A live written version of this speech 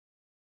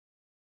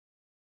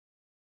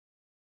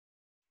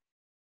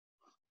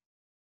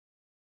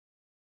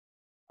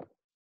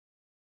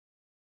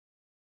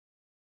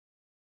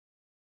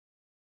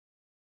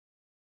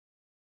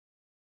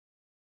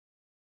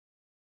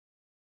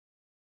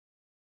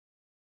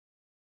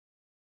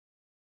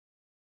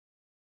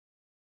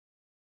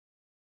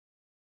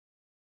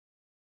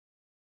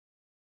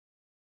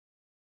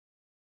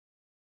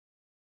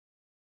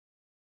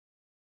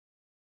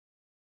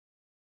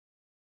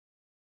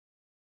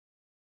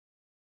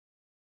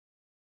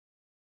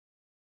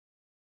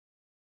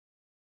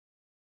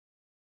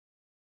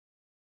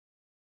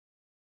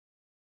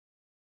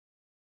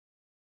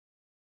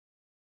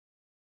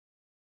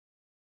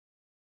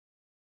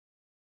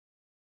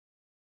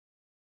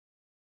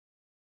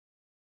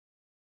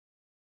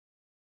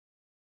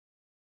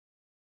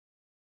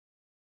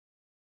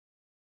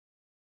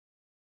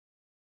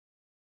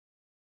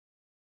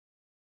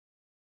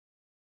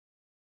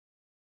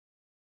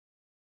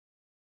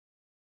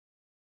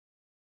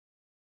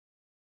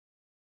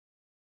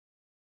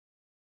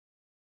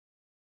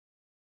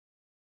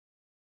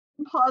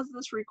pause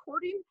this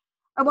recording.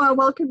 I want to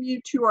welcome you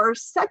to our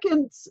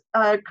second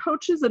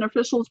Coaches and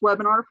Officials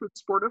webinar for the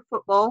sport of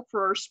football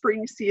for our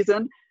spring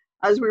season.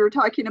 As we were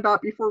talking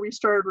about before we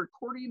started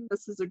recording,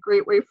 this is a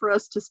great way for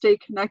us to stay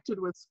connected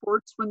with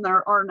sports when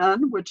there are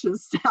none, which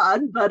is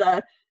sad,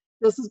 but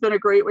this has been a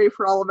great way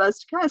for all of us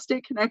to kind of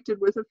stay connected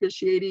with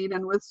officiating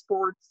and with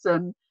sports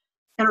and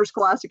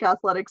interscholastic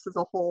athletics as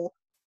a whole.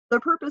 The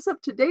purpose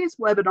of today's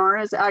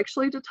webinar is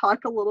actually to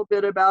talk a little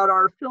bit about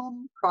our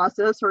film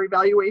process, our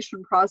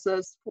evaluation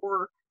process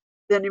for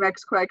the New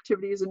Mexico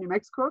Activities and New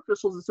Mexico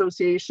Officials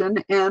Association.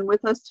 And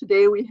with us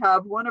today, we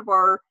have one of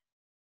our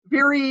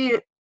very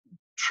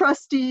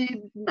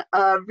trusty,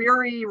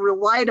 very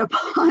relied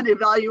upon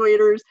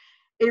evaluators,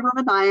 Abram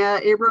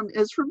Anaya. Abram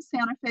is from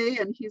Santa Fe,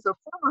 and he's a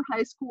former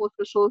high school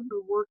official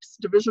who works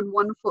Division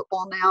I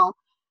football now.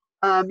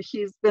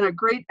 He's been a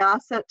great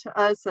asset to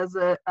us as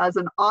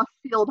an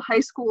off-field high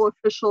school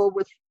official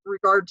with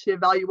regard to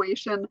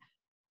evaluation.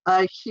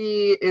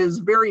 He is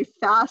very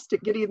fast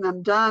at getting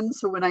them done.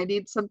 So when I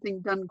need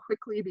something done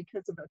quickly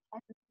because of a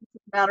time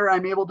matter,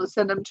 I'm able to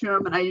send them to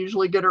him, and I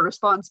usually get a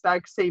response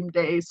back same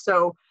day.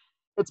 So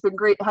it's been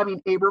great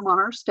having Abram on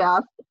our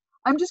staff.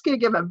 I'm just going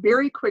to give a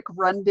very quick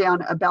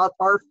rundown about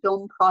our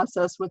film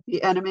process with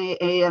the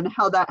NMAA and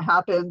how that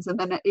happens. And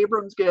then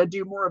Abram's going to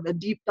do more of a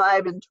deep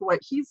dive into what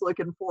he's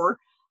looking for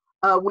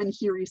when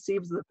he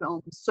receives the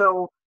film.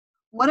 So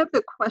one of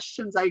the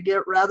questions I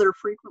get rather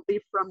frequently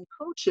from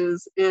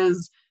coaches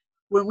is,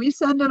 when we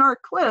send in our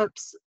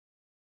clips,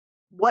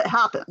 what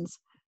happens?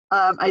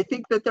 I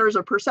think that there's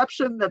a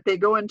perception that they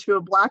go into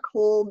a black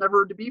hole,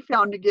 never to be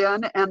found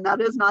again, and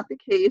that is not the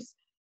case.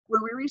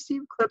 When we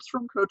receive clips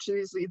from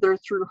coaches, either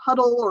through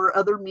Huddle or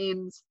other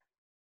means,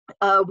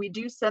 we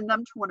do send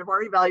them to one of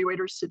our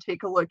evaluators to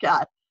take a look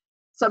at.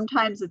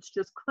 Sometimes it's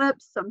just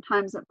clips,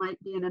 sometimes it might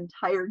be an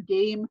entire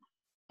game,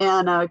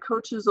 and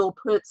coaches will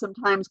put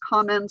sometimes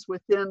comments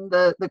within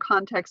the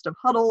context of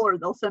Huddle, or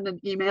they'll send an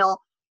email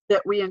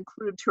that we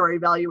include to our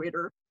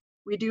evaluator.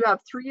 We do have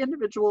 3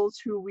 individuals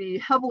who we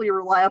heavily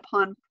rely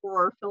upon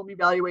for film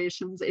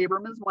evaluations.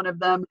 Abram is one of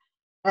them.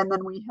 And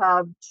then we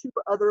have 2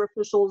 other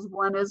officials.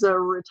 One is a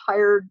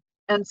retired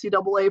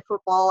NCAA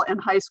football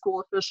and high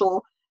school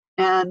official.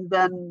 And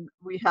then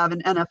we have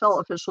an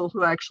NFL official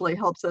who actually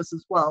helps us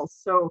as well.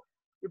 So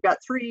we've got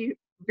 3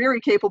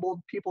 very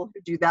capable people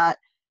who do that.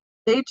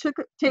 They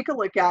take a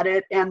look at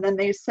it, and then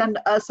they send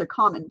us a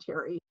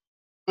commentary.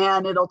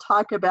 And it'll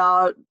talk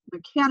about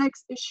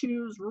mechanics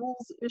issues,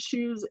 rules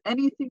issues,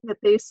 anything that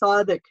they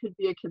saw that could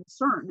be a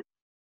concern.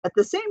 At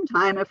the same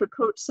time, if a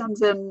coach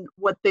sends in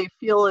what they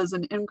feel is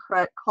an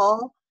incorrect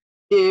call,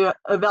 the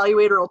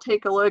evaluator will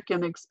take a look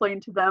and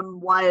explain to them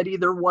why it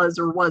either was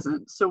or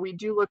wasn't. So we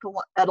do look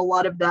at a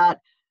lot of that.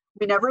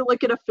 We never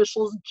look at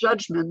officials'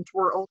 judgment.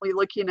 We're only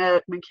looking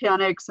at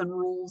mechanics and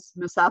rules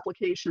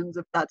misapplications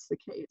if that's the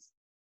case.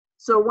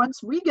 So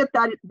once we get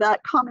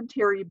that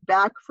commentary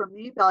back from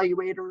the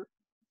evaluator,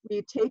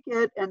 we take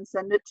it and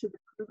send it to the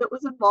crew that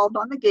was involved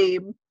on the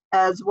game,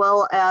 as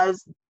well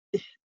as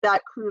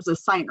that crew's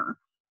assigner.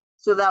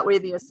 So that way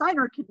the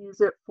assigner can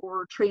use it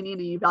for training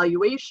and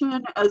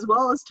evaluation, as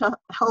well as to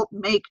help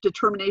make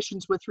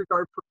determinations with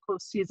regard for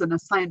postseason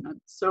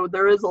assignments. So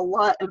there is a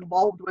lot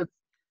involved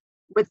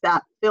with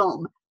that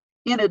film.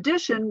 In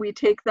addition, we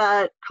take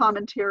that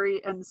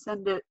commentary and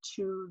send it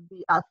to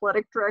the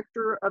athletic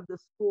director of the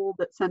school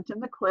that sent in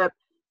the clip.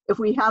 If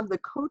we have the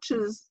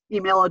coach's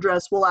email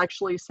address, we'll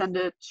actually send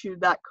it to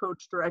that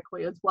coach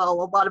directly as well.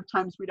 A lot of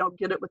times we don't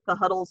get it with the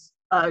Huddle's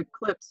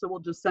clip, so we'll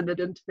just send it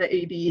into the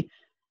AD.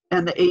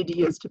 And the AD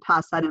is to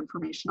pass that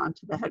information on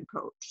to the head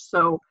coach.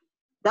 So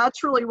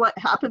that's really what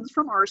happens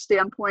from our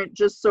standpoint,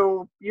 just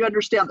so you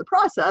understand the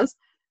process.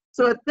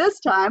 So at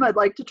this time, I'd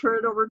like to turn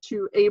it over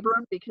to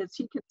Abram, because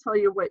he can tell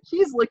you what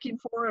he's looking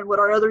for and what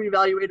our other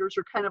evaluators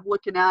are kind of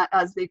looking at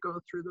as they go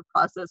through the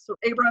process. So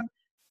Abram,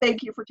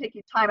 thank you for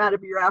taking time out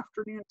of your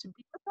afternoon to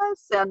be with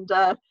us. And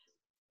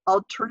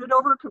I'll turn it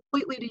over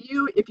completely to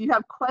you. If you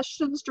have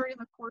questions during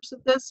the course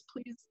of this,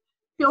 please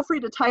feel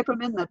free to type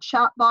them in the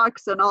chat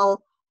box, and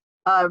I'll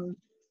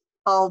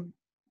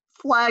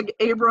flag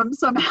Abram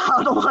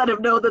somehow to let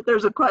him know that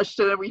there's a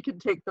question, and we can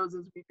take those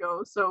as we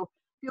go. So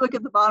if you look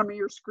at the bottom of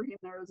your screen,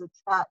 there is a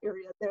chat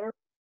area there,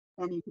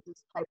 and you can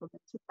just type them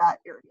into that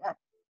area.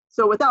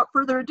 So without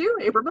further ado,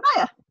 Abram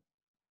Anaya.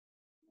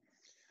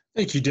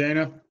 Thank you,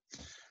 Dana.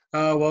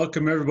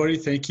 Welcome, everybody.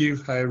 Thank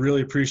you. I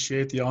really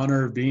appreciate the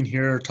honor of being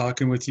here,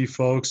 talking with you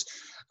folks.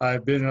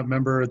 I've been a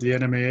member of the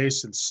NMAA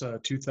since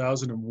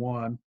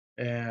 2001,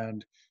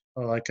 and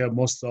like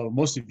most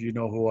of you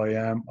know who I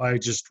am. I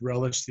just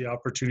relish the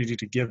opportunity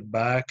to give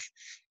back,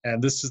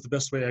 and this is the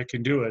best way I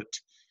can do it.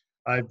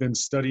 I've been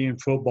studying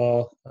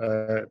football,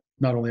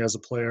 not only as a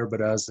player,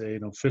 but as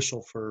an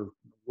official for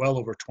well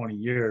over 20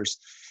 years.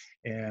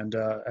 And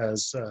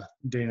as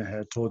Dana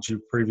had told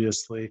you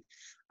previously,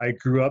 I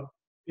grew up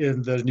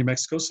in the New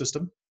Mexico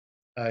system.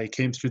 I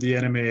came through the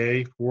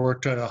NMAA,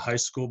 worked high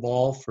school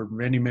ball for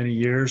many, many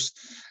years,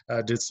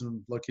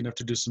 lucky enough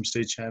to do some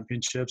state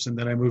championships, and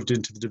then I moved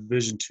into the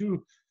Division II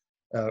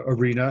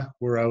arena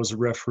where I was a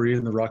referee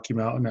in the Rocky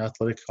Mountain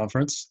Athletic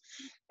Conference.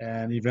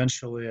 And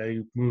eventually I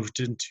moved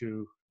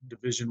into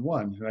Division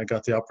One, and I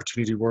got the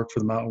opportunity to work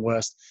for the Mountain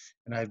West.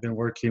 And I've been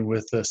working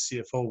with the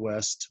CFO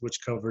West, which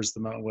covers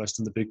the Mountain West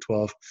and the Big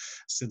 12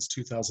 since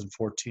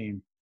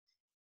 2014.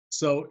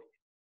 So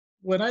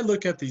when I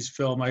look at these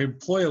film, I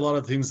employ a lot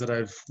of things that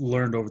I've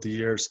learned over the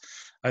years.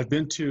 I've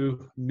been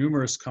to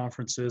numerous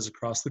conferences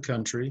across the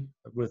country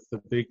with the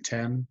Big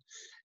 10,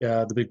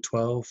 the Big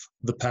 12,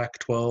 the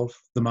Pac-12,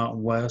 the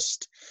Mountain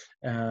West,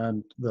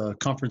 and the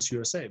Conference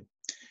USA.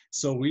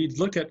 So we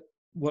look at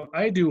what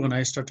I do when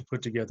I start to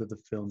put together the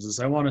films is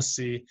I want to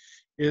see,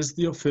 is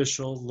the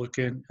official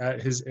looking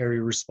at his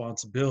area of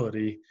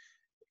responsibility?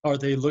 Are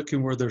they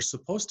looking where they're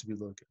supposed to be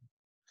looking?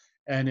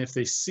 And if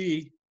they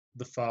see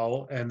the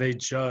foul and they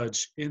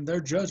judge in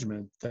their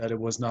judgment that it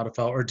was not a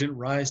foul or didn't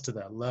rise to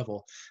that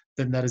level,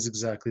 then that is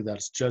exactly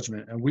that's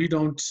judgment. And we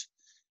don't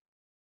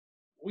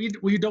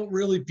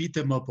really beat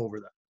them up over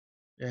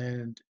that.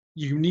 And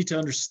you need to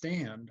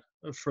understand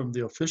from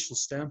the official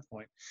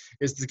standpoint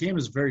is the game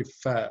is very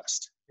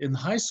fast. In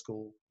high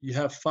school, you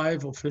have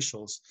 5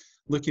 officials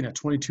looking at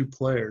 22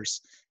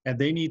 players, and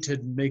they need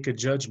to make a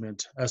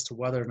judgment as to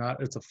whether or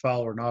not it's a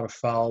foul or not a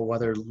foul,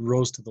 whether it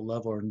rose to the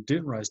level or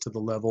didn't rise to the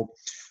level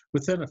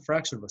within a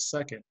fraction of a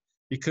second,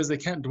 because they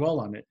can't dwell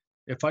on it.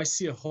 If I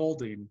see a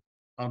holding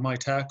on my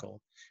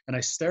tackle and I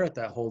stare at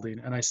that holding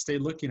and I stay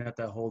looking at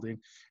that holding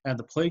and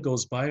the play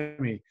goes by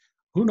me,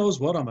 who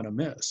knows what I'm going to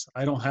miss?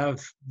 I don't have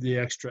the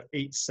extra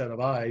 8 set of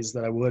eyes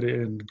that I would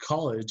in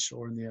college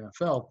or in the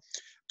NFL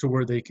to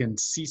where they can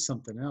see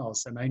something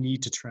else, and I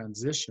need to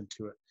transition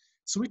to it.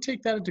 So we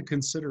take that into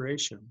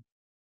consideration.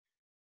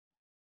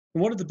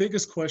 One of the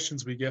biggest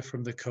questions we get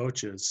from the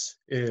coaches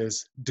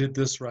is, did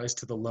this rise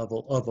to the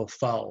level of a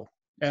foul?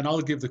 And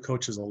I'll give the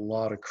coaches a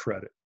lot of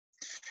credit.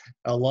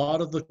 A lot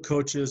of the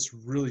coaches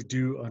really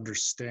do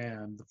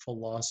understand the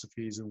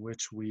philosophies in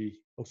which we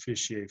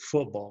officiate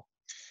football.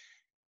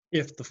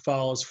 If the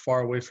foul is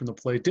far away from the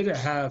play, did it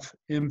have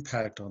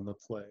impact on the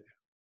play?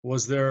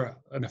 Was there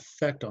an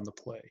effect on the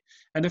play?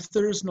 And if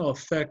there is no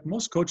effect,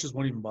 most coaches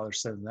won't even bother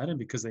sending that in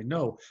because they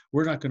know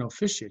we're not going to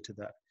officiate to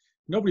that.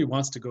 Nobody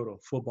wants to go to a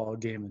football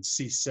game and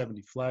see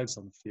 70 flags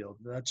on the field.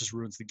 That just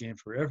ruins the game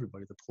for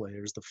everybody, the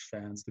players, the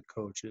fans, the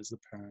coaches, the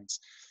parents.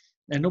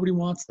 And nobody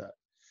wants that.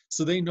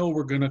 So they know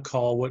we're going to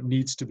call what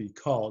needs to be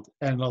called.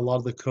 And a lot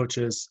of the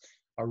coaches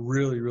are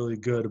really, really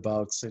good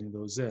about sending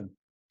those in.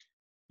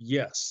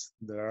 Yes,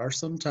 there are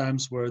some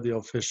times where the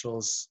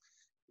officials,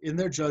 in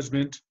their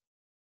judgment,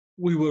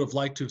 we would have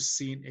liked to have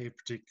seen a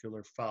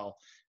particular foul.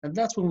 And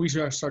that's when we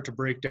start to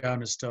break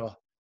down as to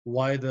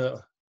why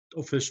the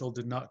official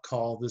did not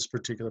call this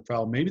particular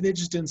foul. Maybe they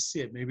just didn't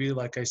see it. Maybe,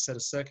 like I said a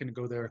second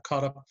ago, they were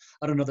caught up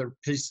on another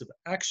piece of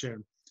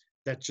action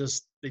that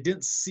just, they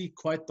didn't see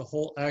quite the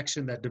whole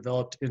action that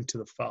developed into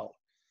the foul.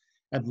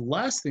 And the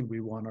last thing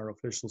we want our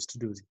officials to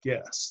do is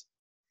guess.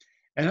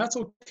 And that's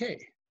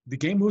okay. The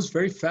game moves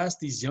very fast.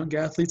 These young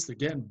athletes, they're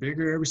getting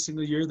bigger every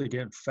single year. They're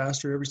getting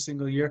faster every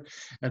single year.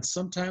 And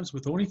sometimes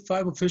with only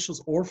 5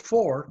 officials or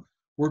 4,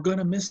 we're going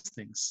to miss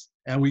things.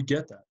 And we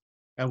get that.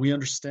 And we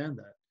understand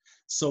that.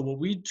 So what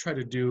we try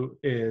to do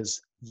is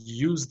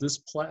use this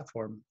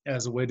platform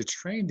as a way to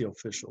train the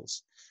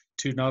officials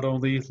to not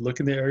only look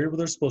in the area where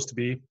they're supposed to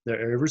be, their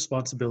area of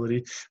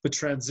responsibility, but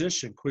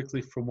transition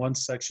quickly from one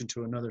section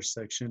to another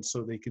section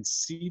so they can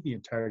see the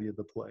entirety of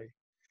the play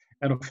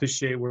and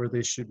officiate where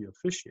they should be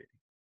officiating.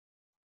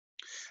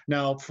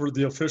 Now, for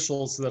the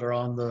officials that are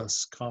on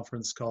this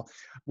conference call,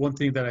 one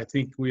thing that I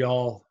think we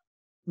all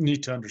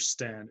need to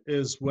understand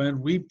is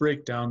when we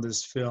break down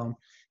this film,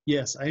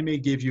 yes, I may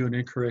give you an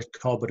incorrect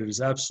call, but it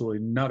is absolutely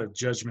not a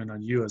judgment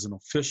on you as an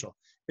official.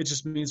 It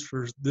just means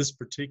for this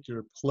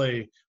particular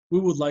play, we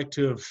would like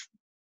to have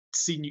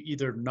seen you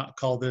either not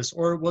call this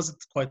or it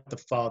wasn't quite the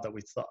foul that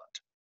we thought.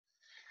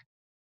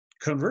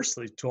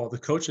 Conversely, to all the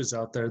coaches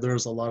out there,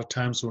 there's a lot of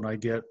times when I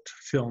get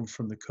film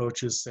from the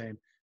coaches saying,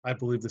 I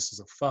believe this is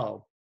a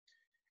foul.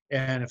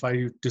 And if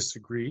I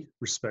disagree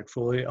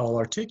respectfully, I'll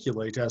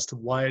articulate as to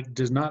why it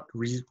did not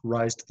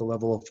rise to the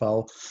level of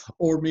foul,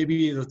 or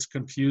maybe it's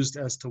confused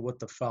as to what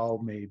the foul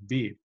may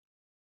be.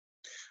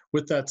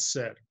 With that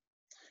said,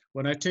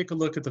 when I take a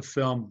look at the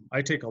film,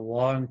 I take a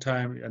long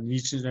time on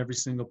each and every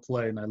single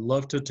play, and I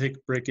love to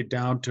break it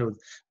down to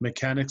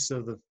mechanics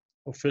of the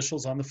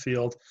officials on the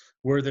field,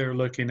 where they're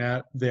looking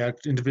at the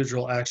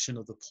individual action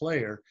of the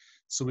player,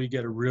 so we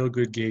get a real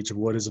good gauge of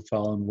what is a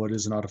foul and what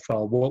is not a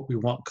foul, what we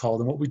want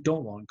called and what we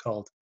don't want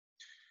called.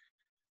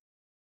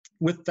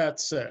 With that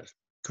said,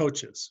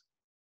 coaches,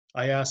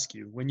 I ask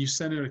you, when you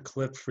send in a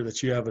clip for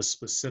that you have a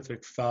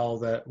specific foul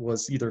that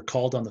was either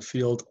called on the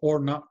field or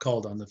not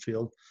called on the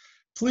field,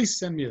 please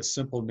send me a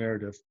simple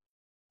narrative.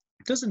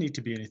 It doesn't need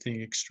to be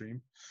anything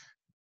extreme.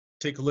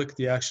 Take a look at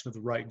the action of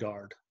the right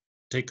guard.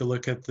 Take a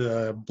look at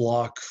the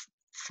block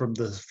from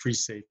the free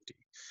safety.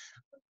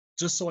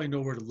 just so I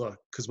know where to look.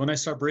 Because when I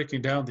start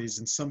breaking down these,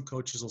 and some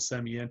coaches will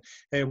send me in,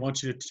 hey, I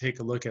want you to take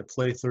a look at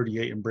play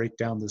 38 and break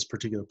down this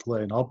particular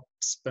play. And I'll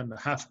spend a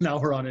half an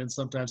hour on it, and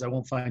sometimes I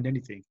won't find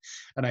anything.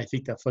 And I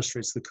think that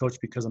frustrates the coach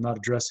because I'm not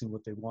addressing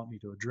what they want me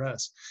to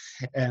address.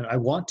 And I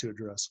want to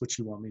address what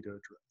you want me to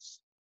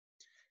address.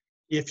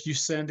 If you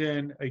send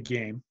in a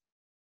game,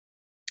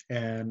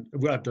 and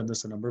I've done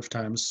this a number of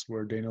times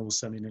where Dana will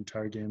send me an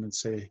entire game and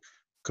say,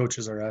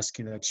 coaches are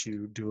asking that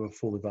you do a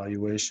full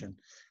evaluation.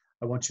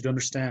 I want you to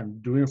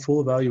understand, doing a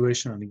full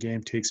evaluation on a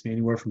game takes me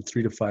anywhere from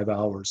 3 to 5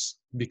 hours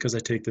because I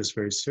take this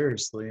very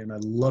seriously, and I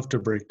love to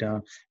break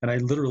down, and I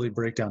literally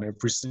break down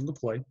every single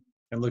play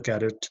and look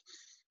at it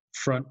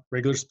front,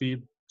 regular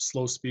speed,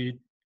 slow speed,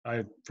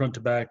 I front to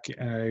back,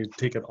 and I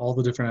take at all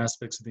the different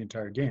aspects of the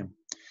entire game.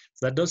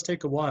 So that does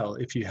take a while.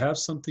 If you have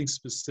something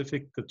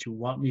specific that you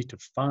want me to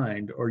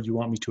find or you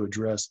want me to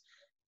address,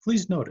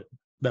 please note it.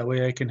 That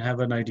way I can have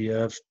an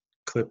idea of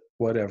clip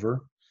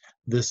whatever,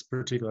 this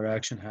particular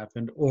action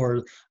happened,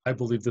 or I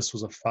believe this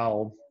was a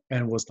foul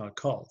and was not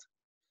called.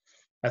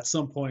 At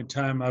some point in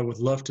time, I would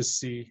love to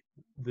see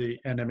the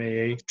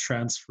NMAA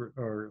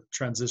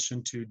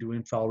transition to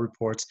doing foul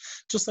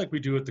reports, just like we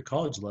do at the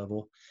college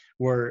level,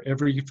 where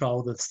every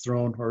foul that's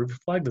thrown or every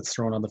flag that's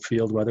thrown on the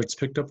field, whether it's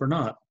picked up or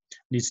not,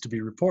 needs to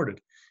be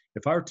reported.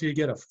 If I were to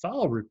get a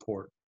foul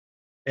report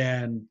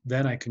and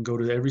then I can go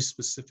to every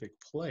specific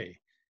play,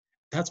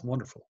 that's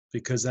wonderful,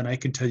 because then I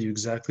can tell you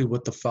exactly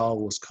what the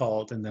foul was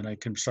called, and then I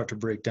can start to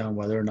break down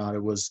whether or not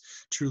it was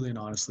truly and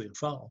honestly a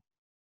foul.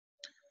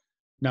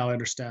 Now, I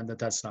understand that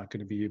that's not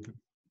going to be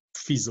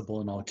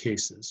feasible in all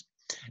cases.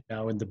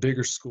 Now, in the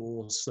bigger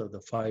schools, so the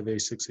 5A,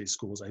 6A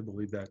schools, I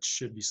believe that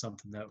should be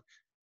something that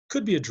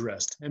could be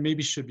addressed, and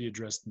maybe should be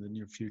addressed in the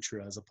near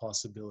future as a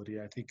possibility.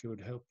 I think it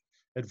would help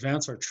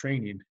advance our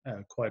training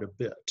quite a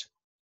bit.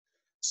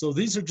 So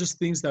these are just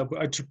things that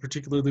I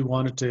particularly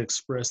wanted to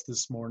express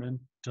this morning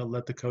to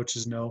let the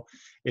coaches know.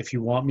 If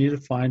you want me to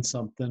find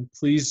something,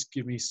 please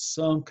give me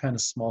some kind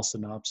of small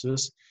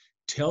synopsis.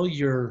 Tell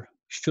your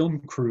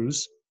film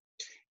crews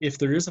if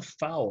there is a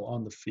foul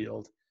on the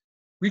field,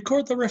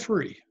 record the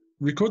referee.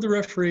 Record the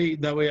referee,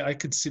 that way I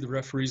could see the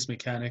referee's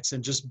mechanics,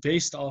 and just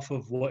based off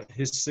of what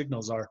his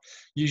signals are,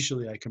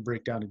 usually I can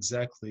break down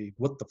exactly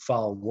what the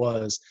foul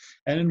was.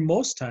 And in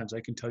most times I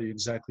can tell you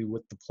exactly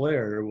what the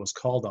player was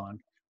called on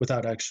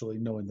without actually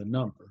knowing the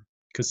number,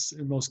 because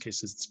in most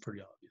cases it's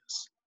pretty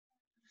obvious.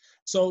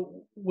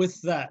 So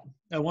with that,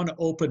 I want to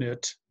open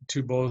it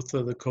to both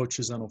of the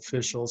coaches and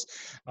officials.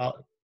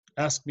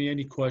 Ask me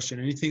any question,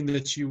 anything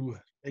that you'd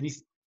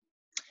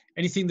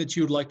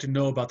like to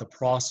know about the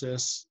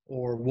process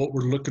or what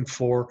we're looking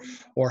for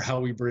or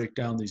how we break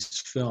down these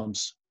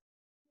films.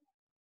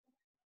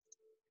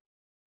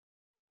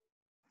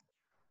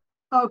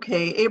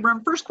 Okay,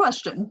 Abram, first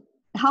question.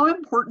 How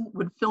important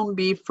would film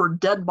be for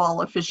dead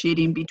ball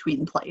officiating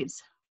between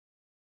plays?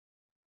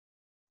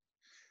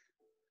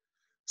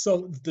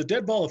 So the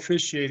dead ball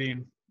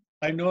officiating,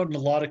 I know in a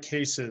lot of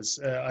cases,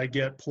 I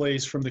get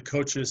plays from the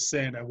coaches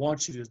saying, I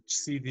want you to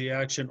see the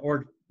action,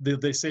 or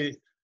they say,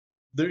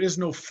 there is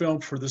no film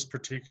for this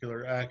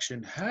particular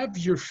action. Have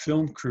your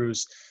film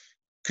crews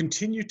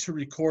continue to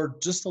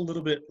record just a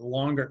little bit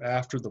longer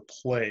after the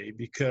play,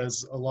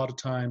 because a lot of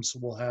times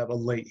we'll have a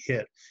late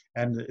hit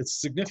and it's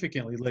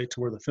significantly late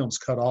to where the film's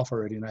cut off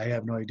already and I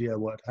have no idea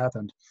what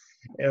happened.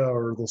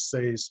 Or they'll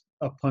say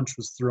a punch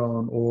was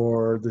thrown,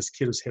 or this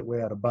kid was hit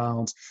way out of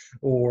bounds,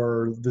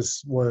 or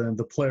when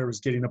the player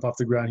was getting up off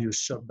the ground, he was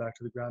shoved back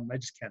to the ground, and I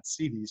just can't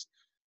see these.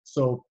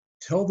 So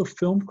tell the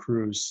film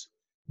crews,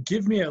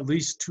 give me at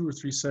least 2 or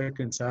 3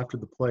 seconds after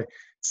the play.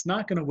 It's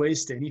not going to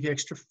waste any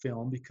extra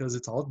film because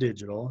it's all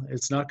digital.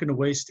 It's not going to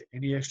waste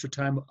any extra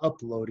time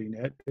uploading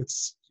it.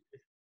 It's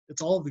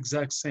all the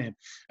exact same.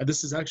 And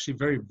this is actually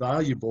very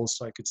valuable,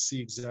 so I could see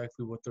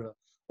exactly what the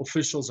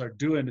officials are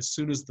doing as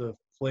soon as the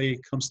play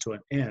comes to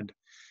an end.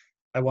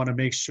 I want to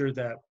make sure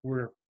that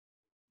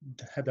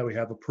we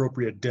have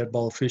appropriate dead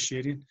ball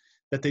officiating,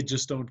 that they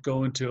just don't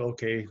go into,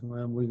 okay,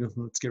 well,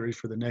 let's get ready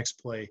for the next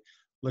play.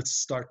 Let's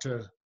start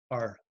to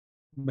our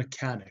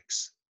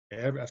mechanics.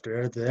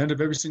 After at the end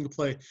of every single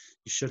play,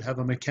 you should have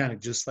a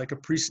mechanic. Just like a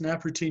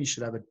pre-snap routine, you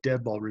should have a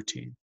dead ball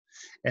routine.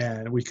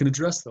 And we can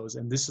address those.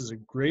 And this is a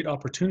great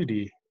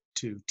opportunity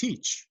to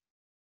teach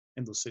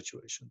in those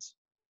situations.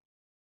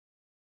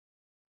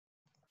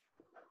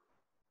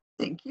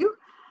 Thank you.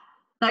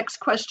 Next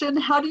question,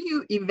 how do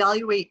you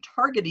evaluate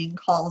targeting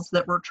calls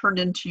that were turned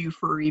into you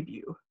for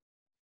review?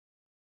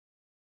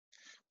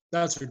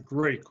 That's a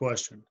great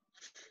question.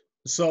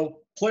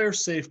 So player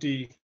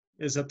safety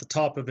is at the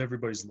top of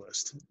everybody's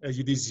list.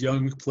 These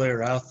young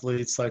player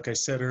athletes, like I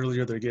said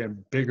earlier, they're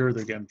getting bigger,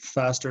 they're getting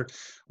faster.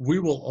 We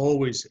will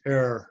always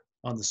err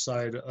on the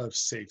side of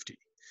safety.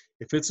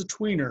 If it's a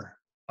tweener,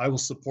 I will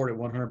support it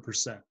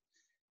 100%.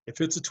 If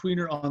it's a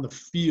tweener on the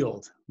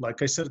field,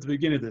 like I said at the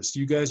beginning of this,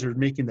 you guys are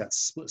making that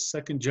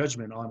split-second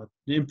judgment on an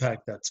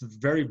impact that's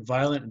very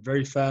violent and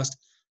very fast,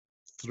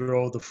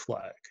 throw the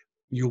flag.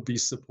 You'll be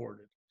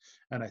supported.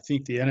 And I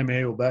think the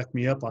NMAA will back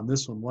me up on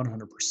this one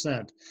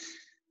 100%.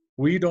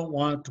 We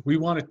want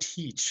to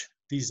teach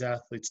these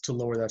athletes to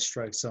lower that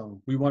strike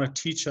zone. We want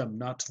to teach them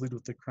not to lead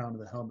with the crown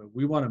of the helmet.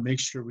 We want to make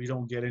sure we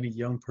don't get any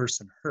young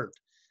person hurt.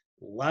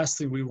 Last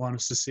thing we want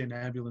is to see an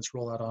ambulance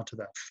roll out onto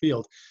that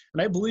field.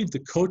 And I believe the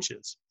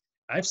coaches,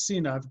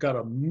 I've got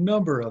a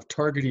number of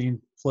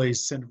targeting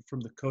plays sent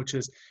from the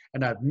coaches,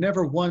 and I've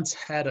never once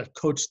had a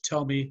coach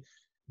tell me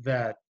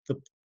that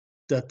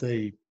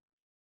the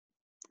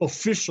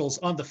officials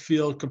on the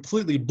field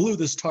completely blew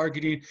this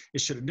targeting.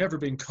 It should have never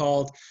been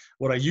called.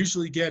 What I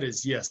usually get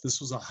is, yes, this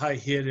was a high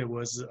hit. It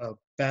was a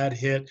bad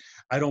hit.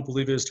 I don't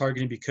believe it was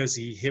targeting because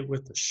he hit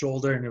with the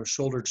shoulder and it was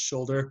shoulder to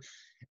shoulder.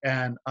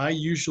 And I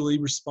usually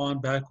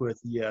respond back with,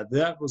 yeah,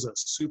 that was a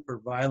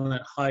super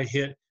violent high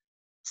hit.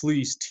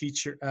 Please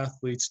teach your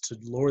athletes to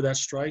lower that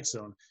strike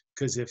zone,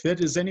 because if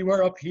it is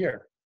anywhere up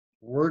here,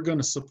 we're going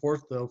to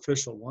support the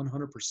official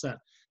 100%.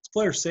 It's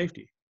player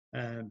safety.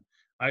 And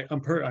I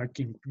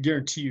can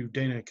guarantee you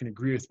Dana can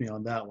agree with me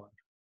on that one.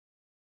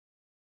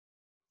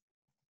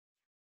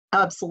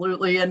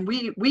 Absolutely. And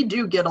we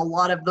do get a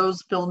lot of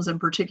those films in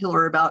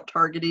particular about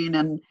targeting,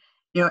 and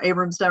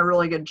Abram's done a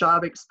really good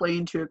job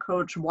explaining to a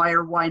coach why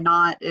or why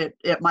not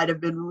it might have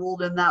been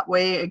ruled in that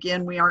way.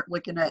 Again, we aren't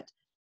looking at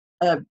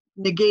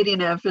negating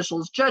an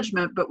official's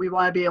judgment, but we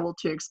want to be able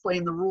to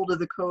explain the rule to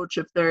the coach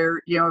if they're,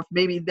 if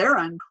maybe they're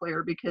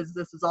unclear, because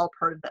this is all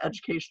part of the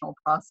educational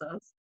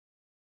process.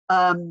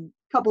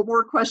 Couple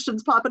more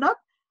questions popping up.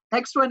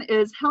 Next one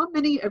is, how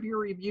many of your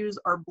reviews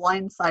are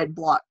blindside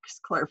blocks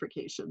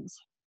clarifications?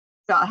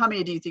 How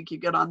many do you think you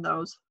get on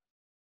those?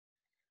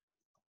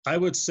 I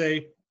would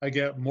say I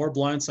get more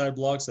blindside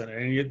blocks than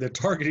any of the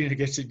targeting. I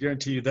guess I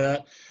guarantee you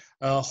that.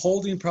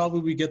 Holding probably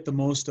we get the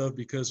most of,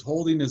 because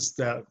holding is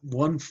that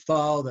one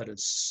foul that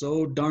is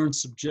so darn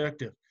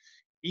subjective.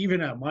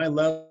 Even at my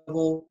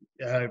level,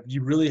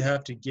 you really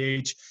have to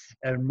gauge.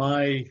 And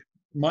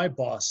my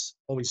boss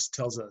always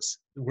tells us,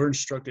 we're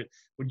instructed,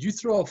 when you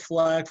throw a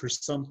flag for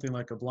something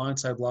like a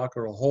blindside block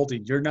or a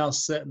holding, you're now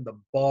setting the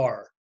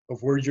bar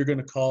of where you're going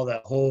to call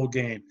that whole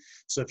game.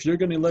 So if you're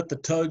going to let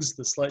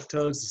the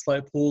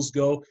slight pulls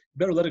go, you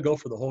better let it go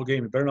for the whole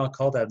game. You better not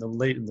call that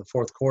late in the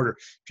fourth quarter.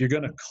 If you're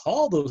going to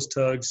call those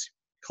tugs,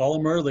 call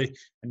them early,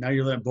 and now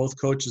you're letting both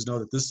coaches know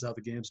that this is how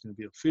the game's going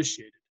to be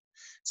officiated.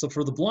 So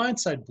for the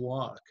blindside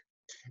block,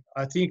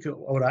 I think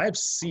what I've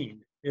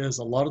seen is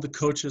a lot of the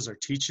coaches are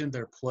teaching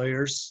their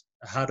players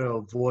how to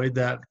avoid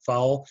that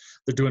foul.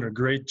 They're doing a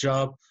great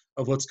job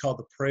of what's called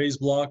the praise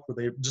block, where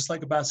they, just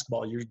like a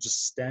basketball, you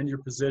just stand your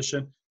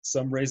position.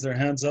 Some raise their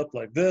hands up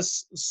like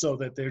this so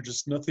that they're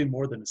just nothing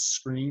more than a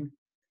screen.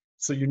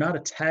 So you're not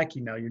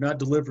attacking now. You're not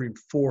delivering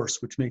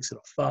force, which makes it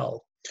a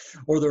foul.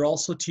 Or they're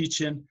also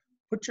teaching,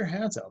 put your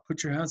hands out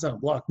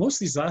and block. Most of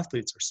these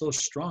athletes are so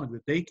strong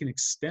that they can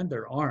extend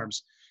their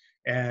arms,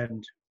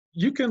 and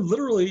you can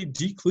literally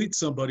decleat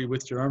somebody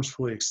with your arms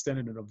fully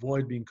extended and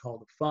avoid being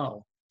called a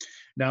foul.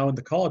 Now, in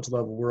the college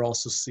level, we're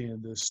also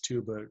seeing this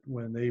too, but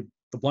when the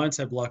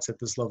blindside blocks at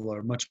this level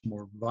are much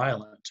more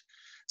violent.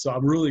 So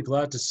I'm really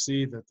glad to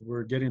see that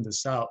we're getting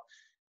this out.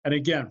 And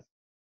again,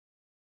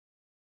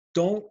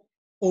 don't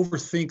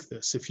overthink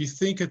this. If you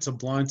think it's a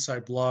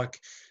blindside block,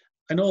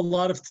 I know a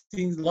lot of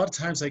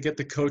times I get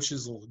the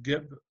coaches will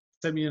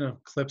send me in a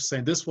clip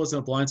saying this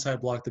wasn't a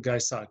blindside block, the guy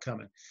saw it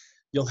coming.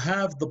 You'll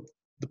have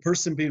the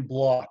person being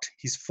blocked,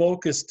 he's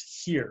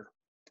focused here.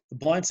 The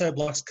blindside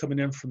block's coming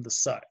in from the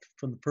side,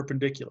 from the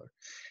perpendicular.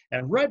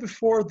 And right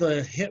before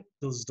the hit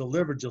was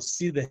delivered, you'll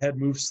see the head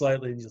move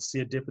slightly and you'll see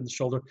a dip in the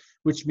shoulder,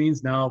 which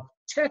means now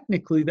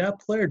technically that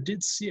player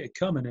did see it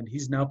coming and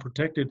he's now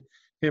protected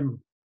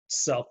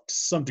himself to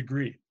some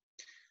degree.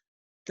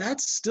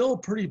 That's still a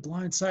pretty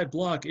blindside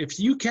block. If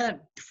you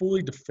can't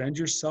fully defend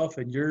yourself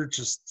and you're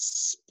just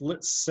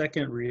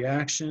split-second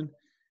reaction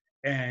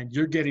and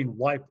you're getting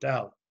wiped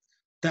out,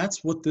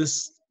 that's what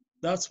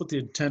the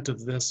intent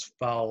of this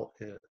foul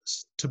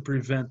is, to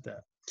prevent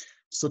that.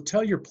 So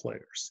tell your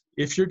players,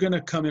 if you're going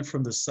to come in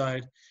from the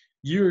side,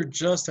 you're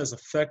just as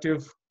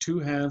effective, two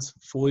hands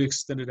fully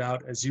extended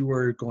out, as you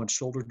were going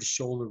shoulder to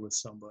shoulder with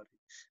somebody.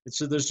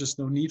 So there's just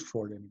no need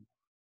for it anymore.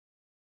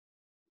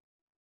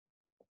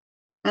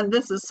 And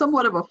this is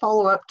somewhat of a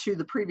follow-up to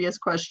the previous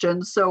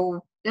question.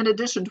 So in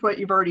addition to what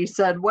you've already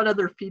said, what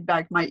other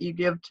feedback might you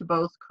give to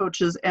both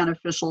coaches and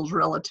officials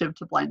relative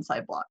to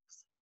blindside blocks?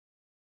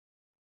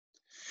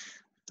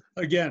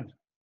 Again,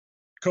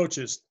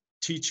 coaches,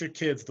 teach your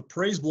kids. The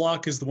praise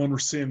block is the one we're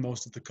seeing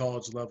most at the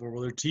college level,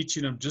 where they're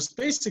teaching them just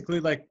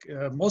basically like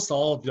most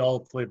all of y'all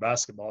play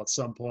basketball at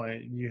some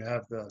point, and you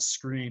have the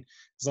screen,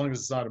 as long as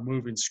it's not a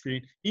moving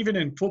screen. Even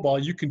in football,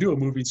 you can do a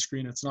moving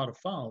screen. It's not a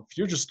foul. If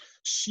you're just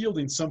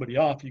shielding somebody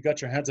off, you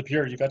got your hands up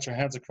here, you got your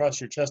hands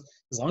across your chest,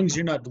 as long as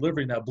you're not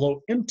delivering that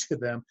blow into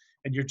them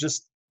and you're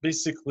just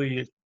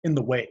basically in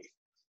the way,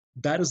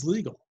 that is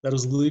legal. That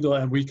is legal,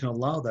 and we can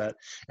allow that.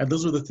 And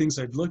those are the things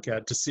I'd look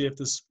at to see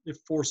if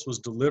force was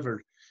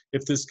delivered.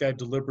 If this guy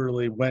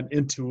deliberately went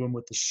into him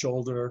with the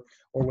shoulder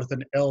or with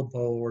an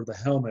elbow or the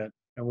helmet,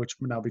 and which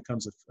now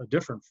becomes a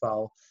different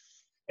foul,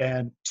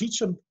 and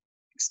teach him,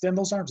 extend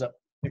those arms up.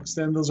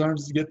 extend those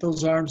arms, get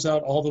those arms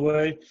out all the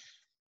way.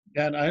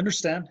 And I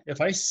understand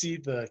if I see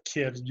the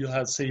kid,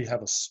 say you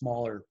have a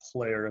smaller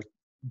player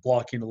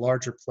blocking a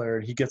larger player,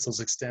 and he gets those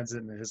extends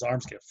and his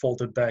arms get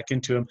folded back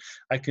into him,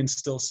 I can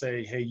still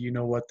say, hey, you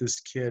know what,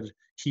 this kid,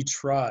 he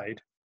tried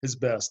his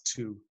best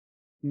to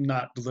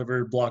not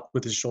deliver block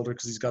with his shoulder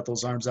because he's got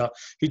those arms out.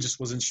 He just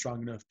wasn't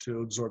strong enough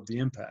to absorb the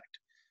impact.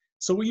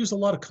 So we use a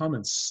lot of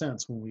common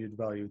sense when we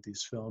evaluate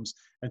these films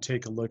and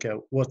take a look at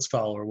what's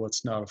foul or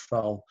what's not a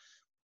foul.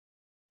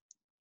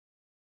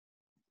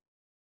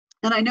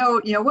 And I know,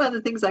 one of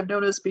the things I've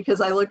noticed,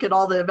 because I look at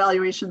all the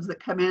evaluations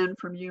that come in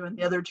from you and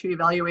the other two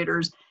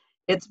evaluators,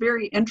 it's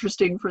very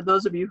interesting for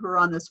those of you who are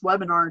on this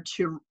webinar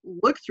to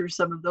look through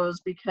some of those,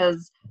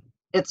 because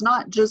it's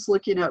not just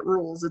looking at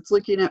rules, it's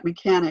looking at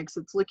mechanics,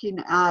 it's looking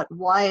at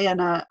why on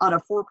a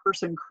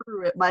 4-person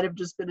crew, it might have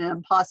just been an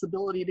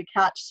impossibility to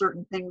catch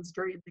certain things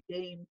during the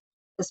game,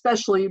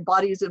 especially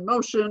bodies in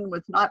motion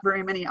with not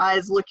very many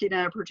eyes looking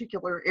at a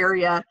particular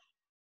area.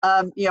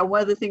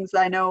 One of the things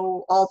I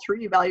know all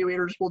 3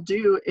 evaluators will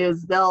do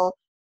is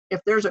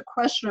if there's a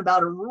question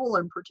about a rule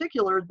in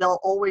particular, they'll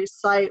always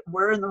cite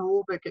where in the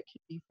rule book it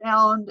can be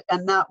found.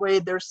 And that way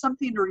there's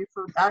something to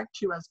refer back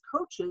to as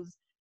coaches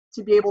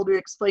to be able to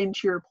explain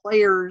to your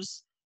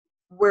players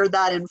where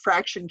that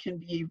infraction can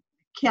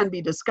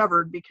be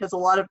discovered, because a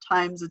lot of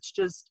times it's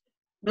just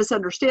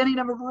misunderstanding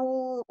of a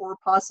rule or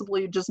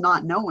possibly just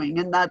not knowing.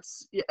 And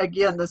that's,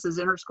 again, this is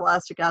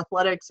interscholastic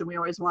athletics, and we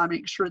always want to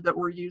make sure that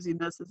we're using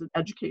this as an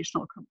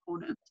educational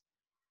component.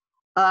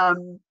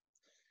 Go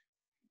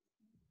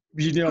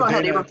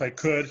ahead, Dana, if I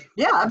could.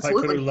 Yeah,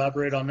 absolutely. If I could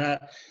elaborate on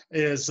that,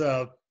 is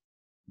a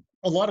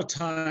lot of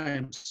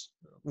times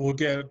we'll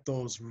get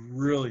those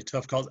really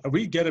tough calls.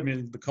 We get them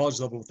in the college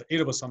level with the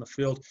 8 of us on the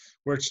field,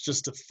 where it's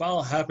just a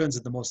foul happens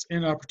at the most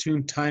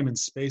inopportune time and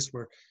space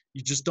where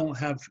you just don't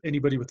have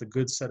anybody with a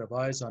good set of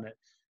eyes on it.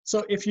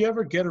 So if you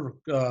ever get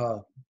a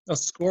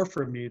score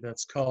from me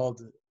that's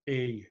called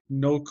a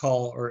no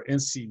call or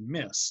NC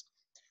miss,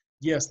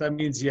 yes, that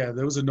means,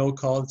 there was a no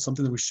call. It's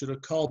something that we should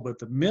have called, but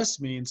the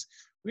miss means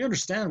we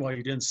understand why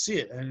you didn't see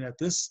it. And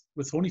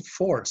with only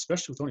 4,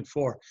 especially with only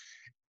 4,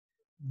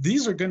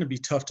 these are going to be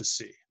tough to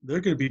see.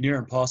 They're going to be near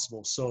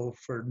impossible. So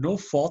for no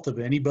fault of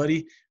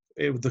anybody,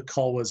 the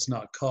call was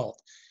not called.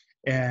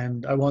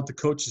 And I want the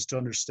coaches to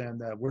understand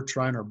that we're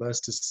trying our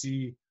best to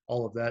see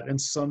all of that. And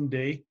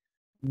someday,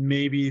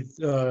 maybe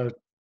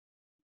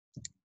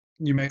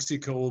New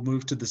Mexico will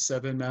move to the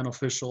 7-man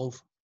official,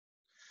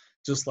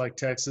 just like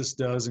Texas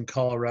does in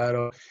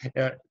Colorado.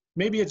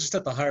 Maybe it's just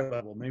at the higher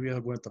level. Maybe I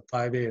went to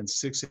 5A and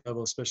 6A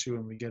level, especially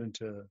when we get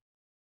into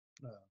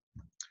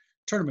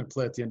tournament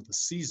play at the end of the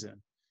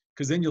season,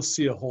 because then you'll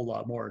see a whole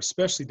lot more,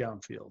 especially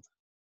downfield.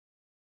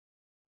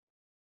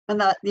 And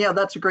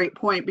that's a great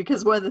point,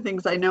 because one of the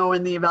things I know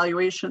in the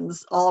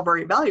evaluations all of our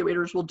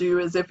evaluators will do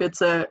is if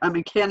it's a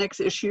mechanics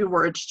issue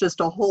where it's just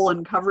a hole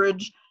in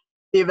coverage,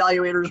 the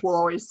evaluators will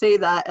always say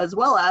that, as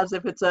well as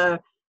if it's a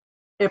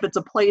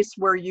place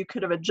where you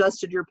could have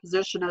adjusted your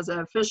position as an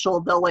official,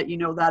 they'll let you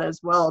know that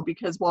as well,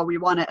 because while we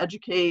want to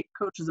educate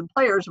coaches and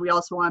players, we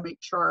also want to make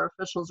sure our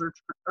officials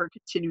are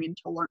continuing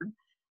to learn.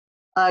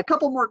 A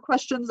couple more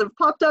questions have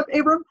popped up,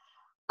 Abram.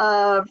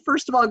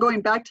 First of all,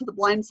 going back to the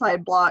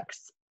blindside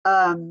blocks,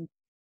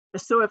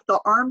 so if the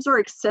arms are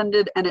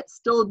extended and it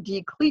still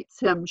decleats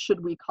him,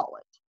 should we call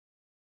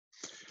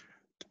it?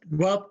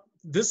 Well,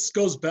 this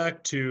goes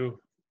back to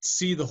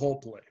see the whole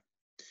play.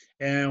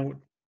 And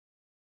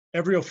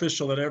every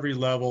official at every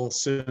level,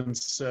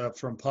 since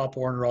from Pop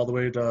Warner all the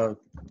way to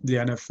the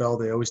NFL,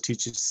 they always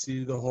teach you to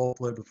see the whole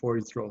play before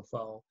you throw a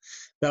foul.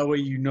 That way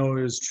you know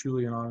it is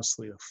truly and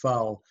honestly a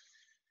foul.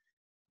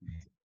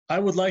 I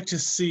would like to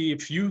see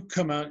if you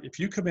come in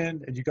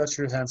and you got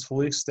your hands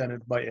fully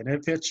extended by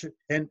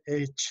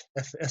NHFS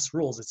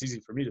rules, it's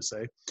easy for me to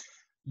say,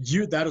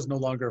 that is no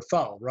longer a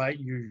foul, right?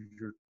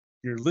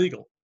 You're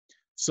legal.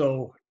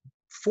 So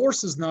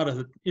force is not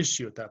an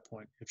issue at that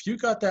point. If you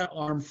got that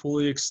arm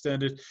fully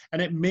extended,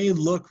 and it may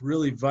look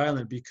really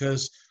violent,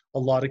 because a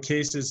lot of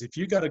cases, if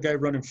you got a guy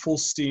running full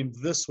steam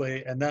this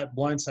way and that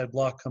blindside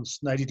block comes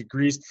 90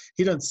 degrees,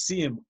 he doesn't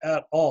see him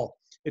at all.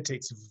 It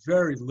takes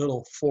very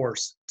little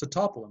force to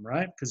topple him,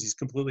 right? Because he's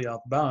completely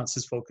off balance.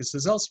 His focus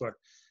is elsewhere.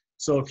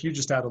 So if you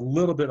just add a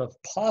little bit of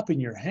pop in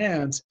your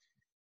hands,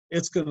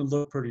 it's going to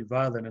look pretty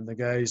violent, and the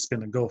guy's going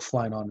to go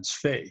flying on his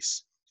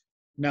face.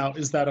 Now,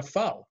 is that a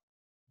foul?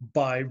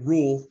 By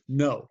rule,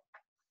 no.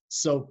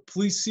 So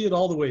please see it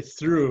all the way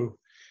through.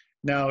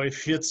 Now,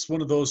 if it's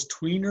one of those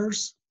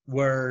tweeners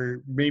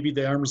where maybe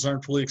the arms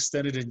aren't fully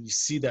extended and you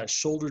see that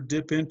shoulder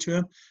dip into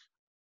him,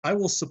 I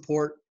will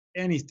support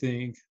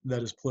anything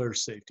that is player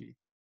safety.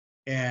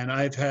 And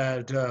I've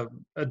had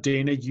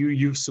Dana,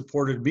 you've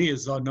supported me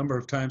a number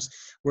of times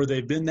where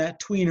they've been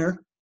that tweener,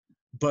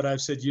 but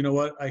I've said, you know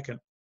what, I can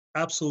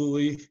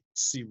absolutely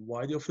see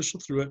why the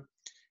official threw it,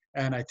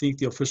 and I think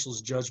the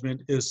official's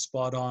judgment is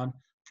spot on.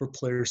 For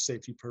player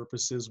safety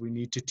purposes, we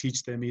need to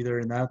teach them either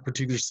in that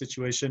particular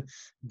situation,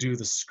 do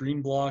the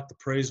screen block, the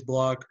praise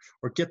block,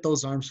 or get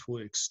those arms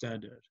fully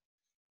extended.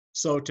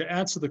 So to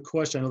answer the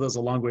question, I know there's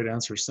a long way to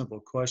answer a simple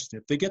question.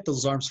 If they get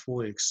those arms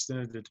fully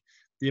extended,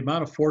 the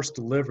amount of force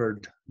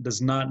delivered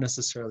does not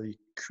necessarily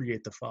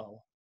create the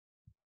foul.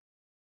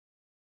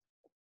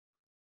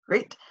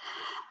 Great.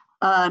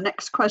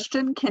 Next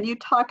question. Can you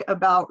talk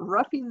about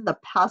roughing the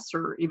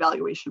passer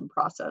evaluation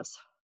process?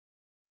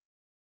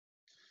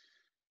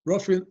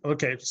 Roughing,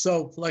 okay.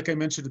 So like I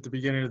mentioned at the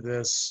beginning of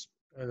this,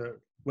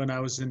 when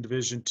I was in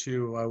Division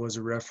II, I was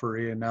a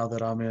referee, and now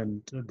that I'm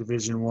in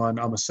Division I,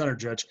 I'm a center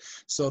judge.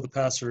 So the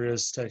passer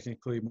is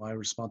technically my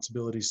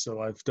responsibility.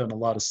 So I've done a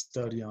lot of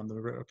study on the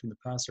roughing the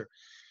passer.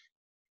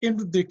 In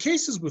the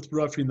cases with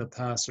roughing the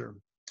passer,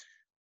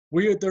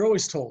 they're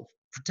always told,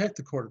 protect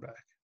the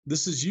quarterback.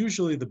 This is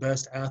usually the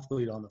best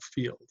athlete on the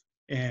field.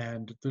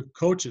 And the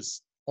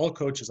coaches, all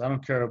coaches, I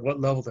don't care at what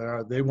level they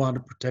are, they want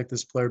to protect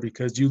this player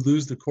because you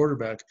lose the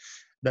quarterback.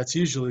 That's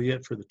usually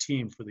it for the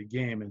team, for the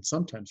game, and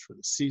sometimes for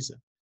the season.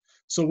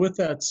 So with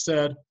that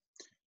said,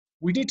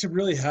 we need to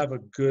really have a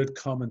good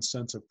common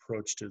sense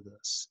approach to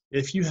this.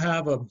 If you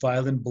have a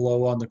violent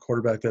blow on the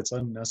quarterback that's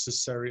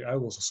unnecessary, I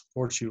will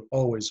support you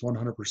always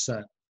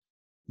 100%.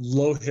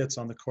 Low hits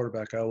on the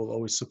quarterback, I will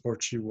always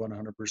support you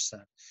 100%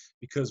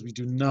 because we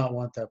do not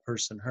want that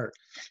person hurt.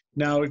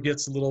 Now it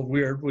gets a little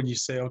weird when you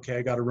say, okay,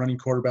 I got a running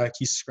quarterback,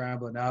 he's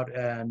scrambling out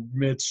and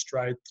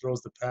mid-stride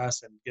throws the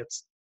pass and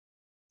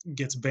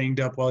gets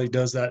banged up while he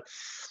does that.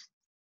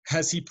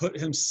 Has he put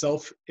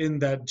himself in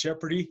that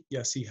jeopardy?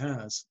 Yes, he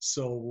has.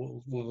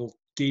 So we'll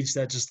gauge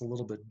that just a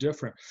little bit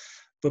different.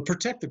 But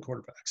protect the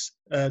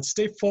quarterbacks.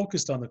 Stay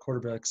focused on the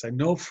quarterbacks. I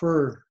know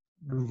for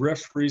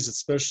referees,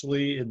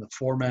 especially in the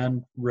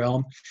four-man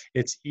realm,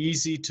 it's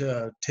easy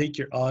to take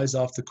your eyes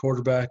off the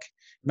quarterback.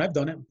 And I've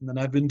done it, and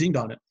I've been dinged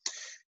on it.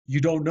 You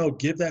don't know.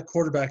 Give that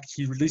quarterback,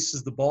 he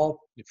releases the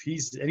ball. If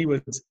he's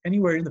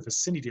anywhere in the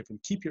vicinity of him,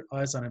 keep your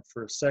eyes on him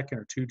for a second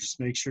or two. Just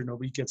make sure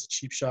nobody gets a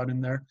cheap shot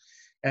in there.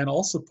 And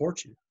I'll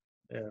support you.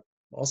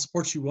 I'll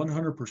support you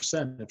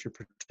 100% if you're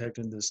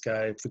protecting this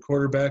guy. If the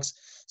quarterback's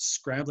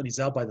scrambling, he's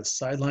out by the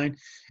sideline,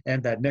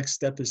 and that next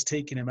step is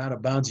taking him out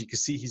of bounds, you can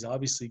see he's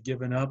obviously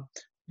given up.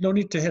 No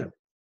need to hit him.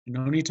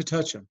 No need to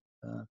touch him.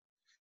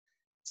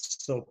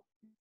 So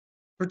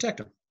protect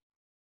him.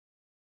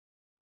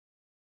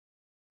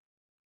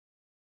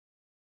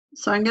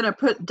 So I'm going to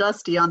put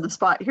Dusty on the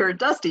spot here.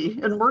 Dusty,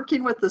 in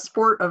working with the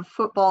sport of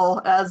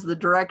football as the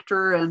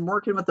director and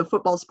working with the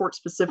football sport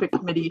specific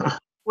committee,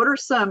 what are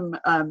some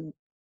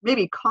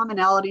maybe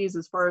commonalities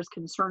as far as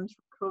concerns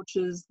for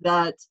coaches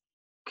that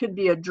could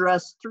be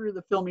addressed through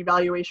the film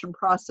evaluation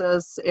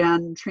process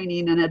and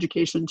training and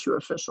education to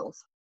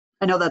officials?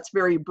 I know that's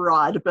very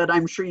broad, but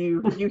I'm sure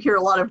you hear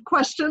a lot of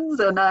questions,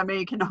 and maybe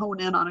you can hone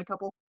in on a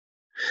couple.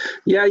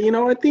 Yeah,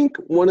 I think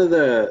one of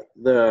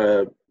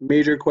the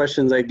major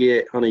questions I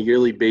get on a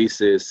yearly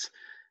basis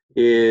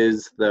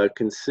is the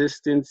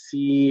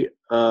consistency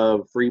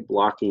of free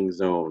blocking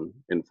zone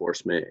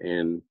enforcement.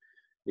 And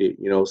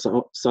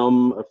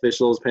some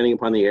officials, depending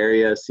upon the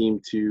area,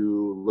 seem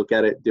to look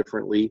at it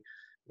differently.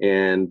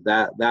 And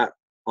that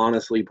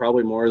honestly,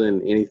 probably more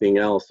than anything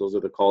else, those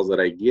are the calls that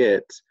I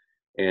get.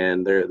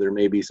 And there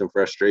may be some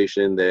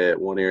frustration that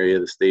one area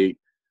of the state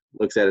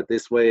looks at it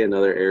this way,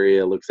 another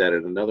area looks at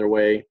it another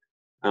way.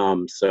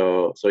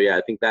 So yeah,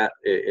 I think that,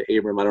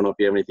 Abram, I don't know if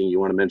you have anything you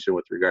want to mention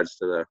with regards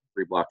to the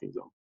free blocking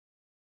zone.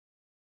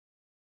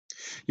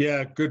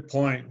 Yeah, good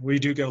point. We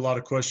do get a lot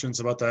of questions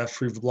about that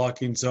free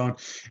blocking zone.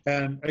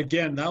 And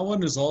again, that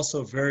one is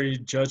also very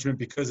judgment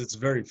because it's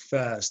very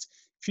fast.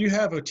 If you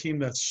have a team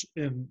that's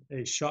in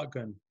a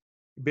shotgun,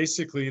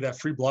 basically that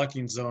free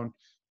blocking zone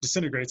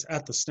disintegrates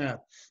at the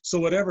snap. So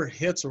whatever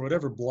hits or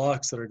whatever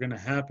blocks that are going to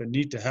happen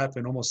need to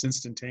happen almost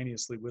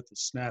instantaneously with the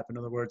snap. In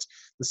other words,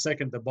 the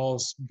second the ball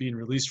is being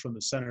released from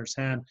the center's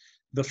hand,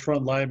 the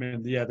front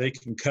lineman, yeah, they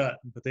can cut,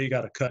 but they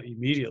got to cut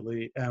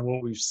immediately. And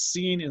what we've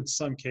seen in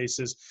some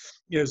cases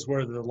is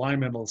where the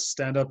lineman will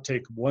stand up,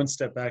 take one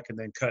step back, and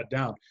then cut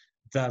down.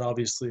 That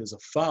obviously is a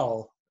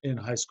foul in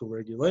high school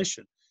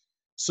regulation.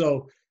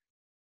 So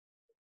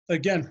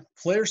again,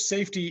 player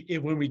safety,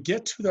 when we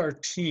get to our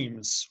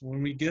teams,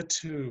 when we get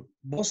to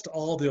most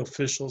all the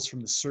officials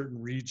from the certain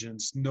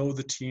regions know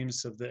the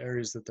teams of the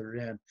areas that they're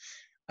in.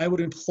 I would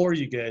implore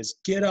you guys,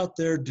 get out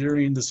there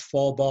during this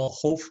fall ball.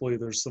 Hopefully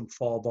there's some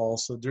fall ball.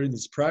 So during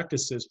these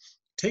practices,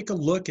 take a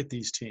look at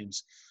these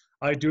teams.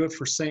 I do it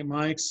for St.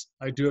 Mike's.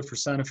 I do it for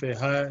Santa Fe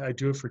High. I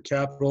do it for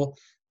Capital.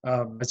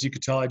 As you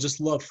could tell, I just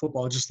love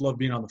football. I just love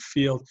being on the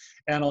field.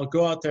 And I'll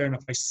go out there, and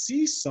if I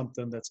see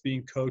something that's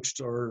being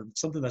coached or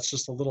something that's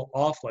just a little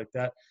off like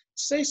that,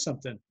 say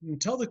something and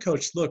tell the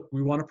coach, look,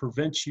 we want to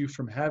prevent you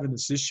from having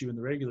this issue in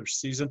the regular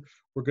season.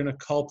 We're going to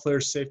call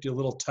player safety a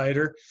little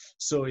tighter.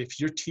 So if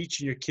you're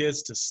teaching your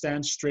kids to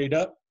stand straight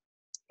up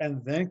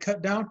and then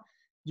cut down,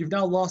 you've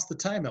now lost the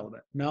time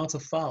element. Now it's a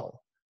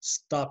foul.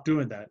 Stop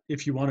doing that.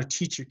 If you want to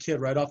teach your kid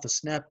right off the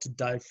snap to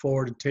dive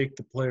forward and take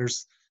the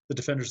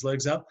defender's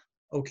legs out,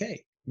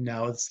 okay,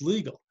 now it's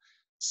legal.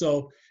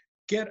 So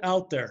get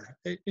out there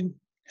and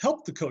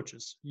help the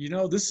coaches.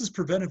 This is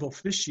preventative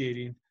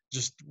officiating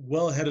just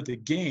well ahead of the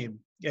game.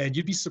 And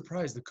you'd be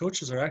surprised. The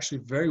coaches are actually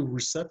very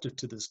receptive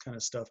to this kind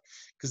of stuff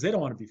because they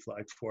don't want to be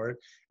flagged for it.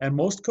 And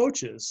most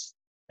coaches,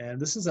 and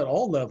this is at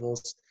all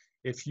levels,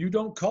 if you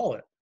don't call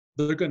it,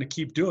 they're going to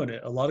keep doing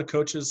it. A lot of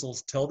coaches will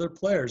tell their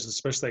players,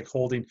 especially like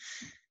holding,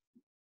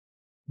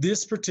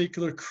 this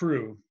particular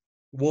crew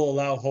will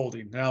allow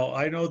holding. Now,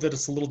 I know that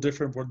it's a little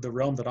different for the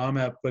realm that I'm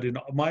at, but in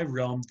my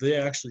realm, they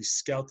actually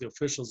scout the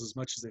officials as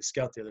much as they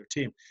scout the other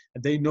team.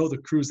 And they know the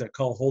crews that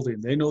call holding.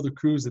 They know the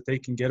crews that they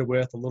can get away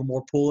with a little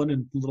more pulling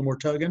and a little more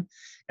tugging.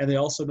 And they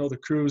also know the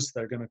crews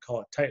that are going to call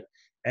it tight.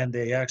 And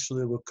they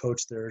actually will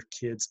coach their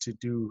kids to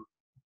do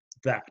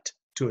that,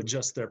 to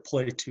adjust their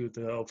play to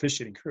the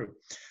officiating crew.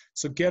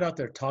 So get out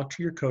there, talk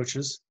to your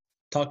coaches,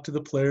 talk to the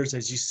players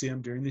as you see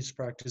them during these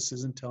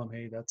practices and tell them,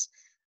 hey,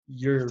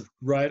 you're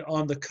right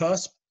on the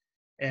cusp,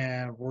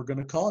 and we're going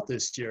to call it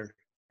this year,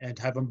 and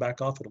have them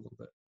back off it a little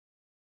bit.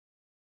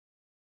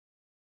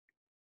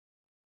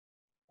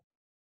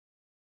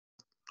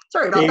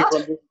 Sorry about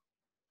that.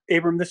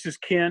 Abram, this is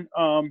Ken.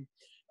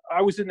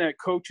 I was in that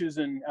coaches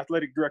and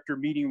athletic director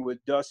meeting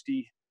with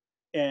Dusty,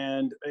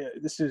 and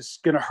this is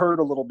going to hurt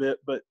a little bit,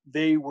 but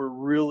they were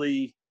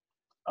really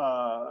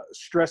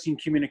stressing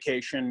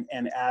communication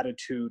and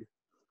attitude.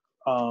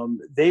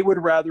 They would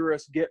rather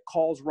us get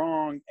calls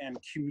wrong and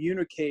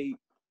communicate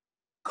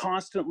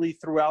constantly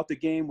throughout the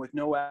game with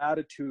no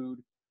attitude,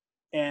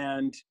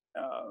 and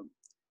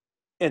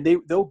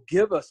they'll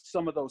give us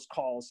some of those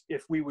calls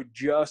if we would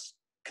just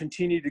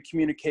continue to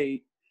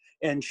communicate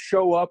and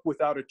show up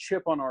without a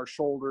chip on our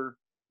shoulder.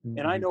 Mm-hmm.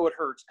 And I know it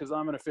hurts because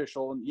I'm an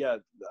official, and yeah,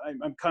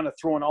 I'm kind of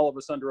throwing all of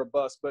us under a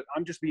bus, but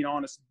I'm just being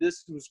honest.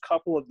 This was a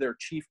couple of their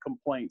chief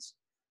complaints.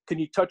 Can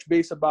you touch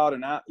base about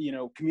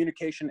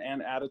communication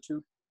and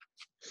attitude?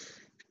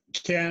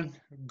 Ken,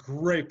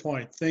 great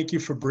point. Thank you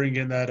for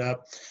bringing that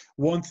up.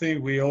 One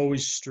thing we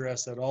always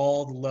stress at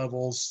all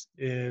levels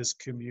is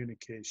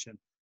communication.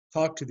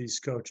 Talk to these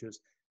coaches.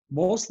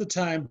 Most of the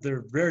time,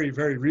 they're very,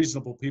 very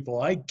reasonable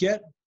people. I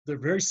get they're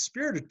very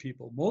spirited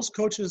people. Most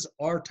coaches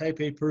are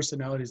type A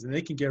personalities, and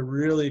they can get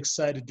really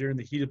excited during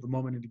the heat of the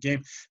moment in the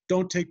game.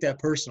 Don't take that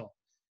personal.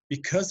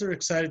 Because they're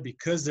excited,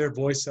 because their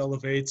voice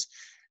elevates,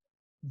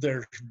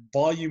 their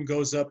volume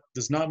goes up,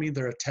 does not mean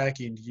they're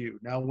attacking you.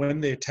 Now,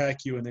 when they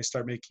attack you and they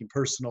start making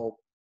personal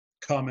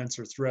comments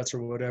or threats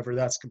or whatever,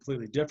 that's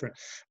completely different.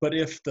 But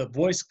if the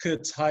voice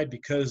gets high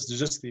because there's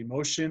just the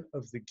emotion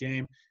of the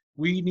game,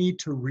 we need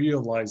to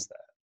realize that.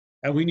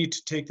 And we need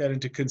to take that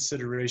into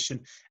consideration.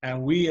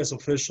 And we as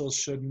officials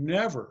should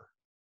never,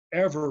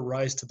 ever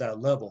rise to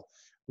that level.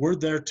 We're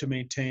there to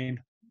maintain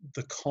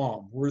the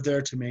calm. We're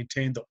there to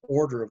maintain the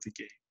order of the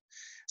game.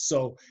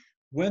 So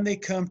when they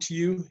come to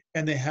you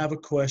and they have a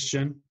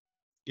question,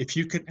 if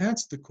you can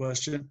answer the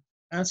question,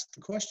 answer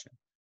the question.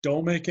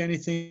 Don't make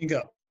anything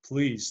up.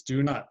 Please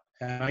do not.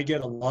 And I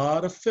get a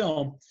lot of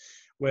film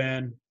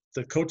when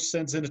the coach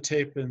sends in a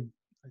tape and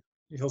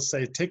he'll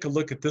say, take a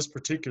look at this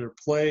particular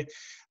play.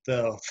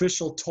 The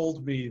official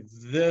told me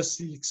this.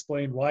 He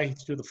explained why he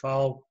threw the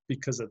foul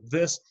because of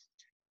this.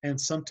 And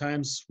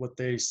sometimes what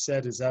they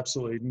said is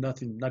absolutely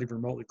nothing, not even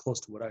remotely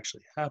close to what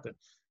actually happened.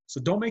 So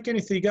don't make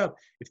anything up.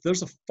 If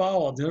there's a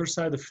foul on the other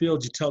side of the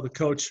field, you tell the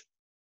coach,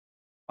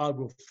 I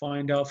will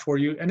find out for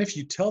you. And if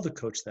you tell the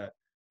coach that,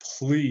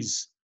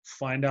 please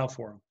find out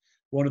for him.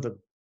 One of the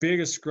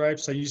biggest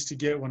gripes I used to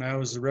get when I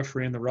was a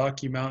referee in the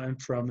Rocky Mountain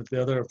from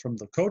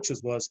the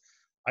coaches was,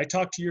 I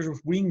talked to your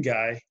wing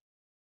guy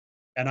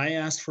and I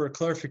asked for a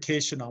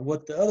clarification on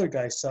what the other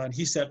guy saw, and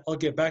he said, I'll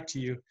get back to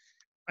you.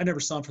 I never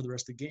saw him for the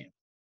rest of the game.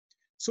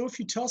 So if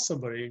you tell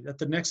somebody at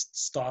the next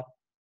stop,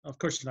 of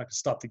course you're not going to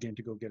stop the game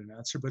to go get an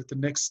answer, but at the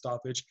next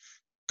stoppage,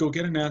 go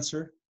get an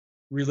answer,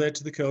 relay it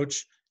to the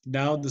coach.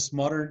 Now in this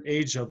modern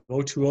age of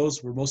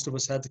O2Os where most of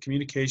us have the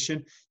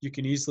communication, you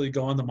can easily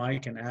go on the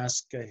mic and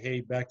ask,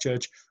 hey, back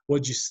judge, what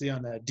did you see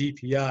on that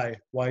DPI?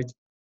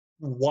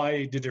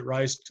 Why did it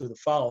rise to the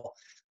foul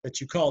that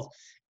you called?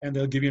 And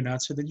they'll give you an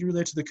answer that you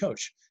relay to the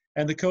coach.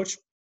 And the coach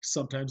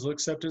sometimes will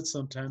accept it,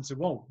 sometimes it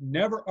won't.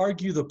 Never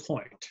argue the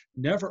point.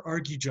 Never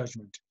argue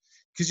judgment,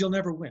 because you'll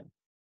never win.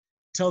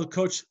 Tell the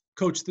coach,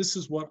 this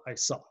is what I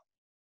saw.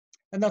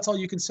 And that's all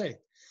you can say.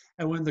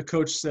 And when the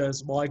coach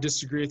says, well, I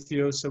disagree with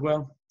you, I say,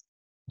 well,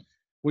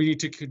 we need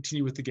to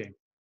continue with the game.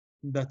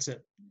 That's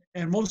it.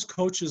 And most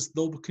coaches,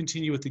 they'll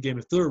continue with the game.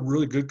 If they're a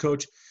really good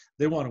coach,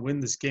 they want to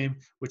win this game,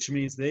 which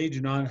means they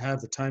do not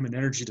have the time and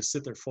energy to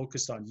sit there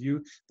focused on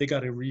you. They got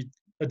to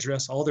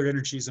address all their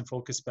energies and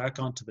focus back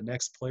onto the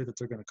next play that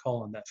they're going to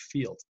call on that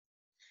field.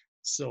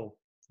 So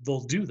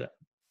they'll do that.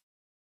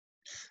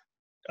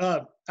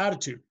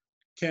 Attitude.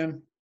 Ken,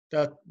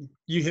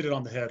 you hit it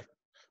on the head.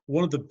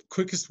 One of the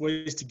quickest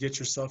ways to get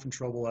yourself in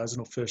trouble as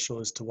an official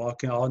is to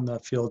walk on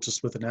that field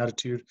just with an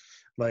attitude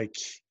like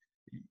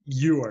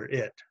you are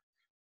it.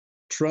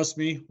 Trust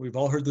me, we've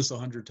all heard this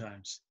 100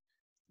 times.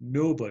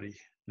 Nobody,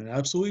 and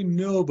absolutely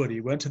nobody,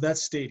 went to that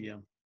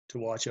stadium to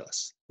watch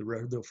us,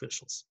 the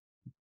officials.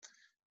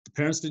 The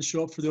parents didn't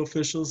show up for the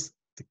officials.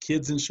 The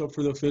kids didn't show up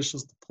for the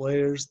officials. The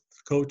players,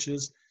 the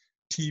coaches,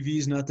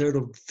 TV's not there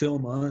to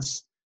film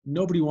us.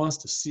 Nobody wants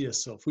to see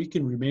us. So if we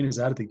can remain as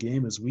out of the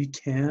game as we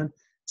can,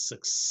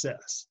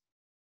 success.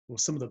 Well,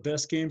 some of the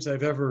best games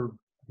I've ever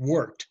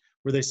worked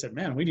where they said,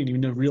 man, we didn't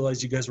even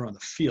realize you guys were on the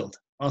field.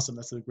 Awesome.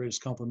 That's the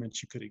greatest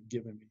compliment you could have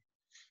given me.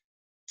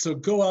 So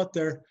go out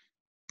there,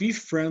 be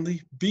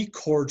friendly, be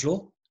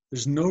cordial.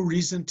 There's no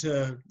reason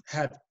to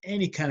have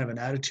any kind of an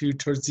attitude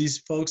towards these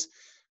folks.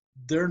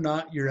 They're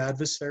not your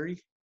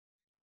adversary.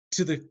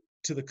 To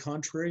the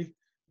contrary,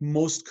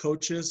 most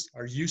coaches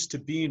are used to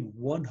being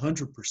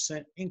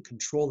 100% in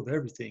control of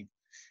everything.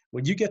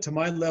 When you get to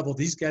my level,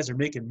 these guys are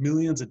making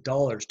millions of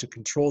dollars to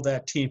control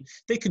that team.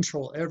 They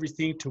control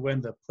everything to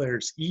when the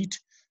players eat,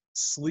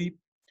 sleep,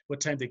 what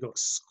time they go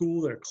to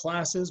school, their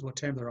classes, what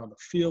time they're on the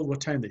field,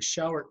 what time they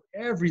shower.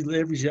 Every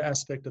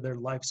aspect of their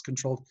life is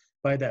controlled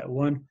by that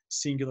one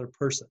singular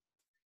person.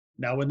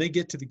 Now, when they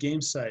get to the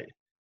game site,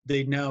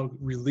 they now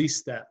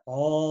release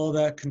all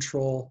that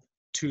control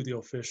to the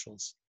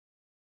officials.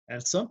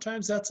 And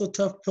sometimes that's a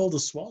tough pill to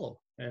swallow.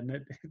 And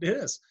it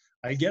is.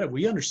 I get it.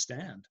 We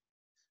understand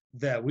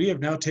that we have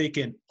now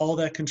taken all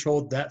that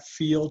control, that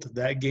field,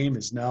 that game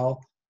is now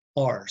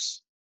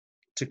ours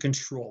to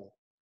control.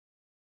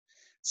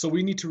 So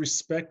we need to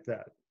respect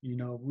that.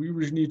 We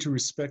really need to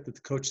respect that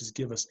the coaches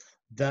give us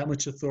that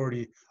much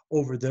authority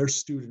over their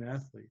student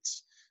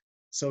athletes.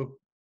 So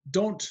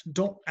don't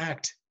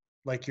act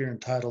like you're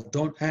entitled.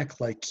 Don't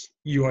act like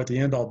you are the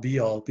end all be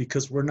all,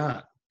 because we're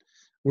not.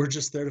 We're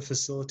just there to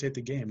facilitate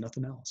the game,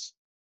 nothing else.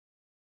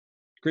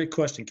 Great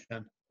question,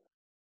 Ken.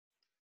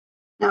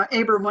 Now,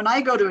 Abram, when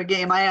I go to a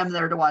game, I am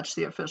there to watch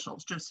the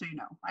officials, just so you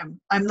know.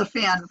 I'm the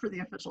fan for the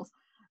officials.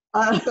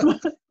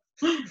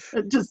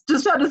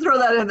 Just had to throw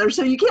that in there.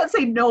 So you can't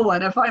say no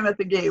one if I'm at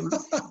the game.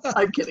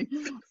 I'm kidding.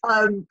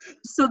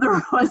 So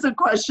there was a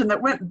question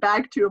that went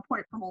back to a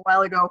point from a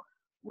while ago.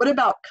 What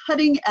about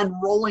cutting and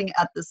rolling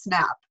at the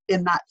snap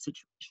in that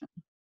situation?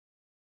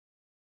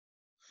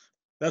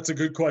 That's a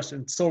good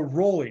question. So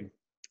rolling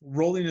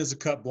is a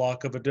cut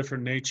block of a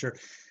different nature.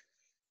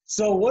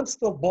 So once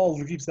the ball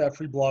leaves that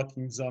free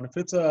blocking zone,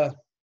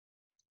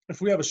 if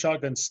we have a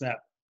shotgun snap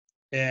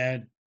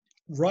and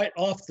right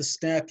off the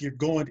snap, you're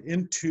going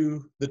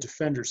into the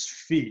defender's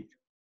feet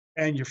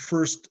and your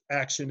first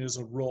action is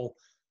a roll.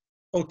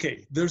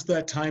 Okay, there's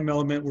that time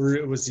element where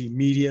it was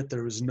immediate.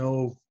 There was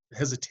no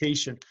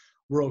hesitation.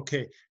 We're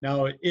okay.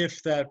 Now,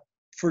 if that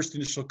first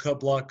initial cut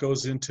block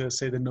goes into,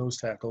 say, the nose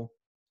tackle,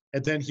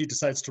 and then he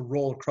decides to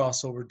roll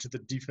across over to the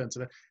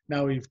defensive,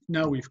 now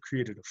we've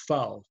created a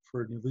foul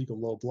for an illegal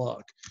low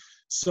block.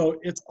 So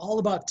it's all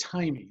about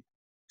timing.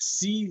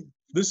 See,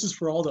 this is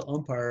for all the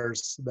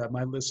umpires that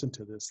might listen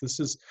to this.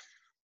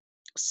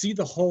 See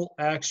the whole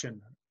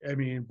action. I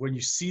mean, when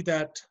you see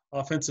that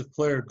offensive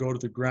player go to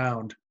the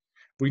ground,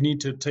 we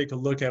need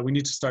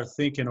to start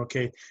thinking,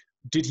 okay,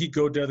 did he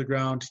go to the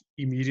ground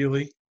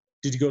immediately?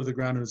 Did he go to the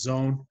ground in a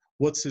zone?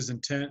 What's his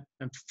intent?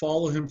 And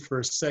follow him for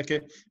a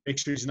second. Make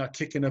sure he's not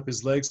kicking up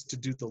his legs to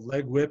do the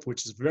leg whip,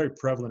 which is very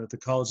prevalent at the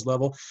college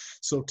level.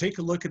 So take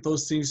a look at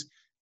those things.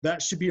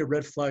 That should be a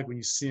red flag when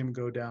you see him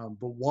go down.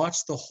 But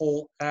watch the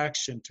whole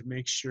action to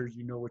make sure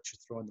you know what you're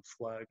throwing the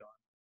flag on.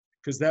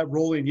 Because that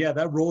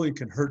rolling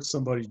can hurt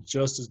somebody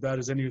just as bad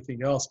as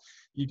anything else.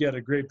 You get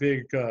a great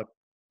big,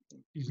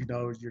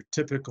 your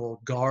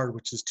typical guard,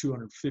 which is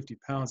 250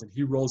 pounds, and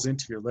he rolls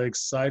into your legs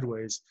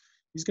sideways.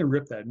 He's going to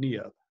rip that knee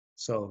up.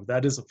 So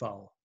that is a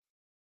foul.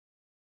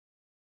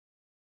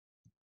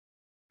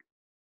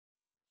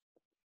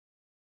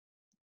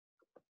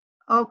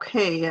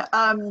 Okay.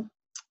 I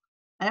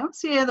don't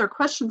see any other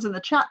questions in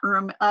the chat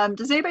room.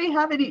 Does anybody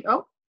have any?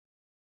 Oh,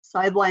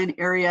 sideline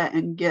area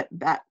and get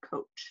back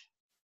coach.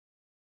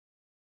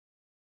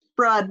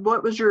 Brad,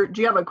 do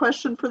you have a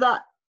question for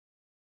that?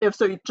 If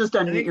so, you just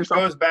unmute yourself.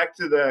 It goes back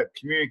to the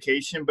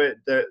communication, but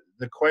the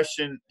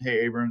question,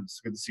 hey, Abram, it's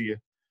good to see you.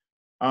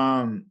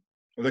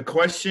 The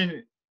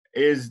question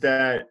is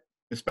that,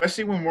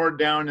 especially when we're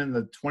down in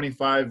the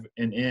 25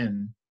 and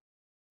in,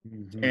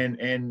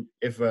 and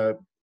if an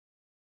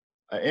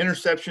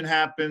interception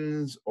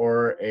happens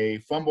or a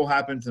fumble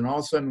happens, and all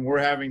of a sudden we're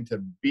having to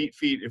beat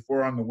feet, if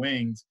we're on the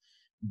wings,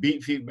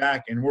 beat feet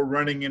back, and we're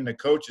running into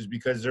coaches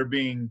because they're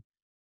being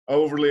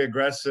overly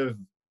aggressive,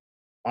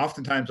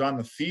 oftentimes on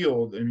the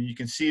field. I mean, you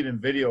can see it in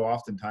video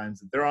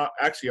oftentimes that they're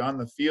actually on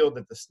the field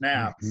at the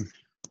snaps.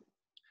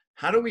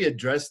 How do we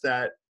address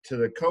that to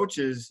the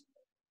coaches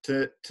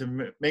to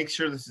make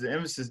sure this is the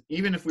emphasis,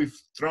 even if we've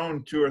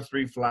thrown 2 or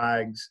 3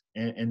 flags,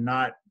 and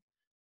not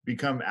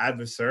become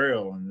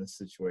adversarial in this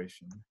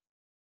situation?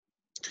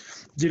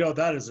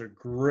 That is a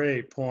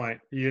great point.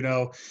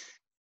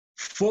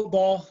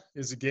 Football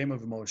is a game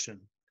of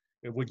emotion.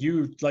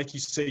 When like you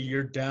say,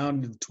 you're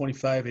down in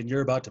 25 and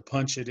you're about to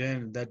punch it in,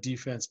 and that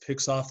defense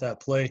picks off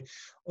that play,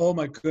 oh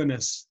my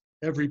goodness,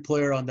 every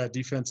player on that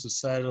defensive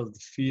side of the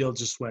field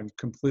just went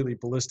completely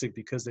ballistic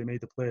because they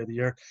made the play of the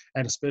year,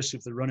 and especially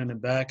if they're running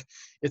it back.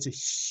 It's a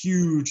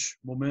huge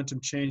momentum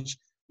change.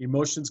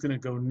 Emotion's going to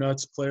go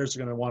nuts. Players are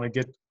going to want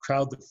to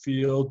crowd the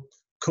field.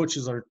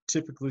 Coaches are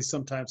typically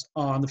sometimes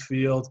on the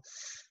field.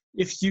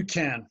 If you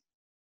can,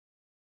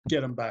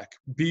 get them back.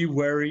 Be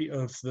wary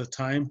of the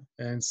time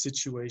and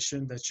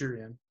situation that you're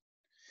in.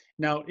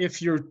 Now,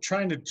 if you're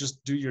trying to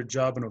just do your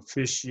job and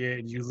officiate,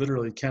 and you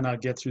literally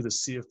cannot get through the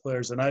sea of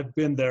players, and I've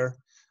been there,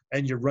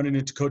 and you're running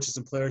into coaches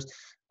and players,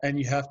 and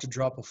you have to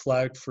drop a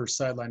flag for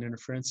sideline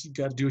interference, you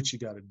got to do what you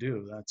got to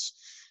do.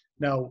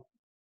 Now,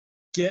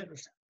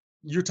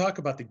 you're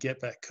talking about the get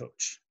back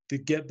coach. The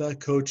get back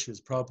coach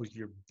is probably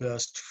your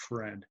best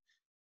friend.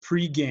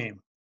 Pre-game,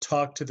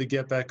 talk to the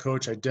get back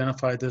coach,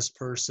 identify this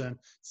person.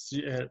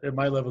 At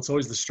my level, it's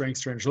always the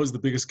strength trainer. It's always the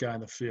biggest guy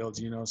in the field,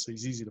 so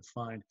he's easy to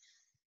find.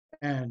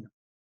 And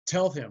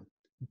tell him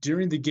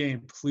during the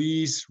game,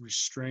 please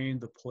restrain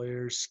the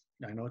players.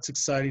 I know it's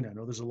exciting. I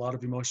know there's a lot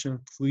of emotion.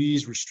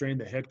 Please restrain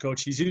the head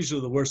coach. He's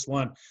usually the worst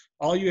one.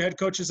 All you head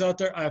coaches out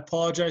there, I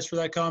apologize for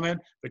that comment,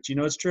 but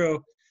it's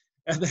true.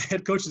 And the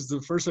head coach is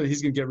the first one.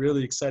 He's going to get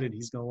really excited.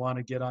 He's going to want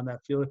to get on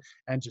that field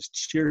and just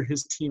cheer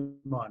his team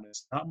on.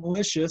 It's not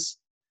malicious.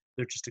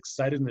 They're just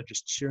excited, and they're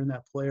just cheering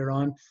that player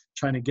on,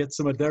 trying to get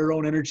some of their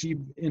own energy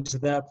into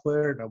that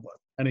player.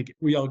 And again,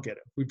 we all get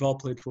it. We've all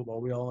played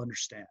football. We all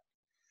understand.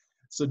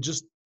 So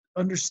just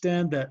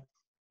understand that,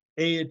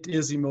 it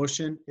is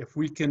emotion. If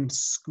we can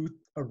scoot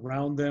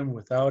around them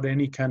without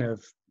any kind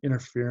of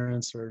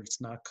interference, or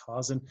it's not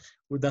causing,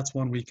 that's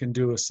one we can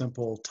do a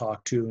simple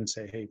talk to and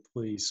say, hey,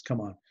 please, come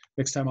on.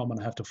 Next time I'm going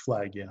to have to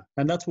flag you.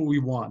 And that's what we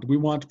want. We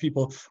want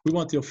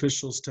the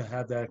officials to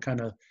have that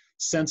kind of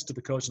sense to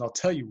the coach. And I'll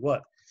tell you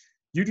what,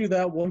 you do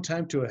that one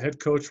time to a head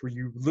coach where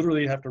you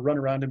literally have to run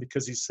around him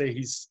because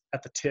he's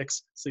at the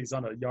ticks, so he's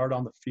on a yard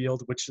on the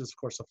field, which is, of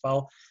course, a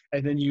foul.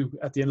 And then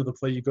at the end of the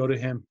play, you go to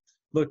him,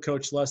 look,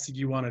 coach, last thing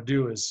you want to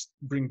do is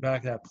bring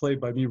back that play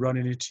by me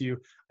running into you.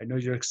 I know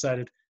you're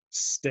excited.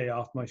 Stay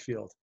off my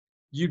field.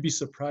 You'd be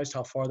surprised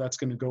how far that's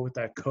going to go with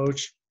that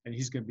coach, and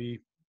he's going to be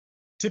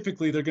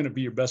typically they're going to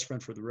be your best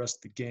friend for the rest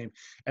of the game.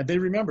 And they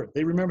remember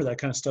that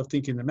kind of stuff,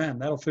 thinking that, man,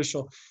 that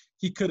official,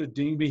 he could have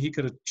dinged me. He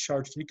could have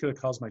charged me. He could have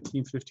caused my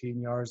team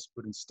 15 yards,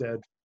 but instead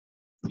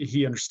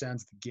he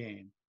understands the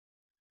game.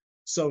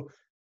 So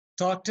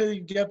talk to the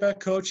get back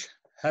coach,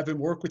 have him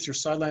work with your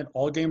sideline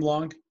all game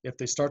long. If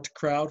they start to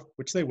crowd,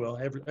 which they will,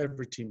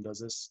 every team does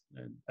this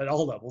at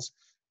all levels,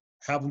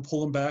 have them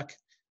pull him back,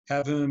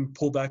 have him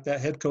pull back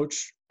that head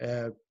coach,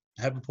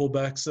 have him pull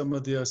back some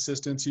of the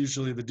assistants,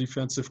 usually the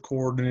defensive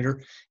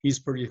coordinator. He's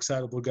a pretty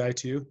excitable guy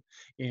too.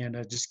 And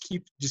just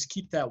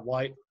keep that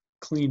white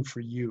clean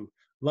for you.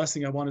 Last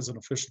thing I want is an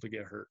official to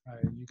get hurt.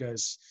 You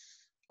guys,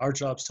 our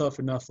job's tough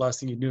enough.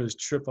 Last thing you do is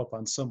trip up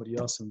on somebody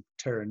else and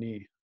tear a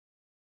knee.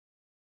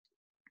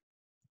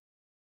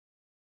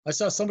 I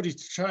saw somebody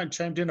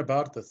chimed in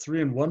about the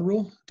 3-and-1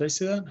 rule. Did I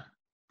see that?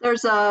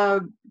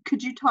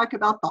 Could you talk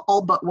about the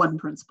all but one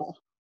principle?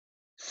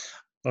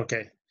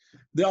 Okay.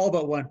 The all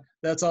but one.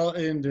 That's all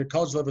in the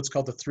college level. It's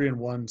called the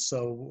 3-and-1.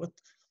 So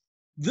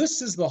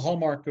this is the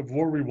hallmark of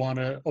where we want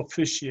to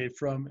officiate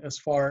from as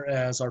far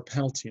as our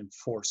penalty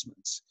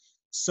enforcements.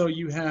 So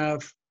you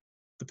have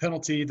the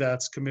penalty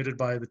that's committed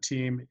by the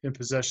team in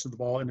possession of the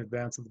ball in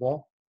advance of the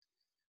ball.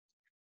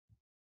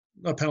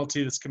 A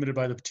penalty that's committed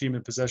by the team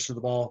in possession of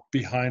the ball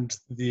behind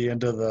the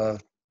end of the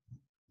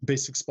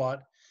basic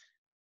spot.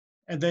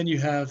 And then you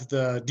have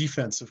the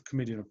defensive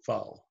committing a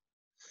foul.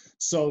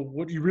 So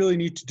what you really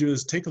need to do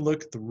is take a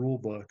look at the rule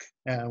book,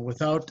 and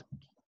without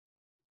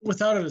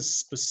it as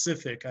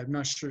specific, I'm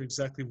not sure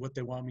exactly what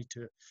they want me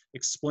to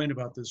explain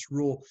about this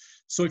rule.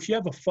 So if you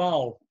have a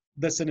foul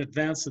that's in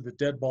advance of the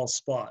dead ball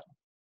spot,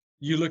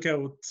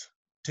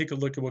 take a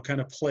look at what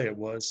kind of play it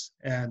was,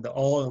 and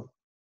the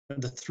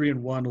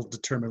 3-and-1 will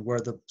determine where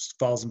the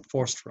foul's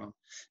enforced from.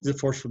 Is it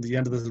forced from the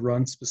end of the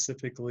run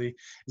specifically?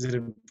 Is it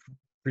in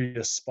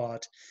previous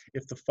spot?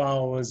 If the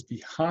foul is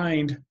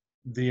behind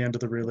the end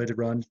of the related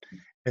run,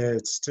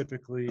 it's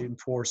typically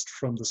enforced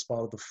from the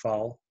spot of the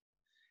foul.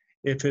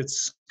 If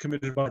it's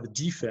committed by the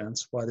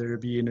defense, whether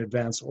it be in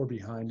advance or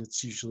behind,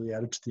 it's usually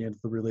added to the end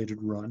of the related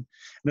run.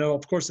 Now,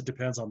 of course, it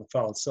depends on the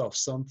foul itself.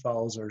 Some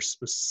fouls are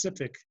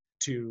specific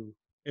to,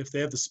 if they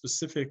have the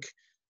specific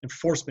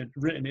enforcement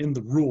written in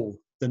the rule,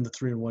 then the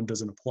 3-and-1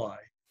 doesn't apply.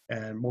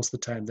 And most of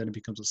the time, then it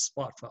becomes a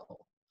spot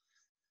foul.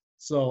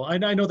 So I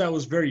know that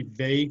was very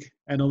vague,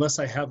 and unless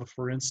I have a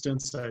for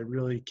instance, I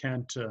really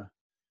can't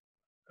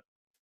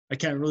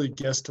really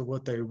guess to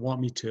what you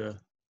want me to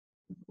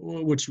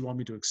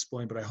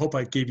explain, but I hope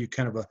I gave you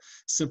kind of a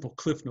simple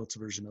Cliff Notes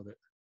version of it.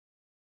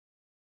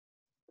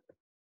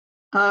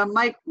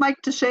 Mike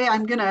Deshay,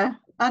 I'm going to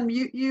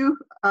unmute you.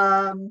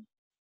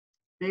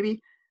 Maybe.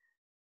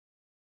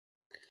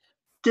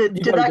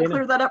 Did that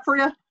clear that up for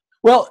you?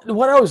 Well,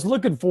 what I was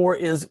looking for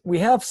is we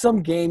have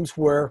some games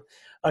where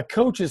a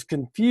coach is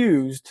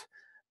confused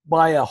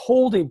by a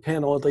holding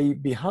penalty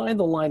behind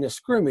the line of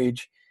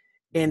scrimmage,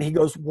 and he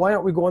goes, why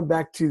aren't we going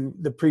back to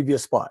the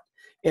previous spot?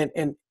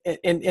 And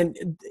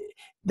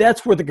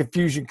that's where the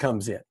confusion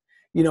comes in,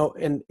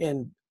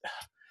 and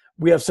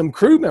we have some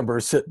crew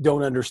members that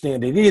don't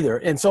understand it either.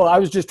 And so I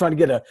was just trying to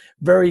get a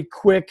very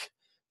quick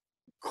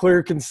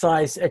clear,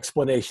 concise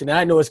explanation. And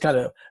I know it's kind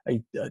of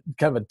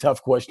a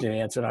tough question to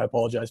answer, and I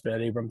apologize for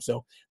that, Abram.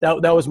 So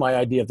that was my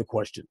idea of the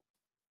question.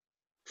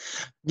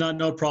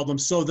 No problem.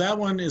 So that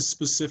one is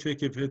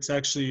specific. If it's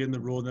actually in the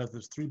rule that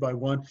there's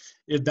 3-by-1,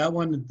 that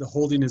one, the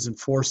holding is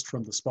enforced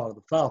from the spot of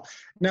the foul.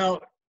 Now,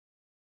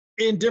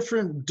 in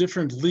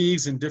different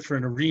leagues and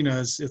different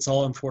arenas, it's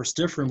all enforced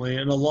differently.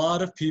 And a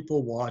lot of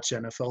people watch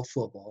NFL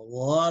football. A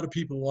lot of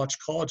people watch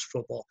college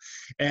football,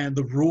 and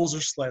the rules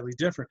are slightly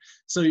different.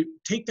 So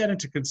take that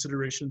into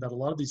consideration, that a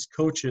lot of these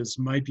coaches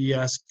might be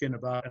asking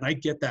about, and I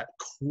get that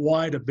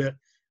quite a bit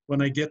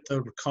when I get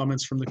the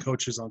comments from the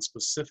coaches on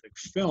specific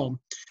film,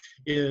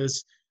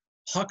 is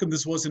how come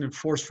this wasn't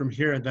enforced from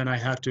here? And then I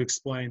have to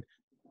explain,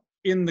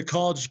 in the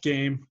college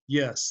game,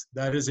 yes,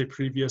 that is a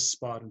previous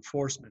spot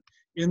enforcement.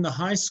 In the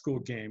high school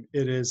game,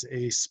 it is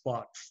a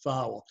spot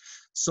foul.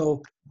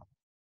 So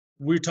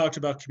we talked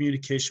about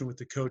communication with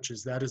the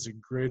coaches. That is a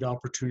great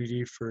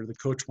opportunity for the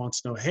coach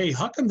wants to know, hey,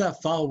 how come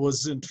that foul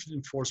wasn't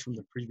enforced from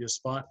the previous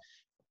spot?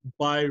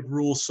 By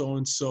rule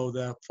so-and-so,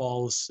 that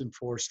foul is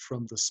enforced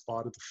from the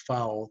spot of the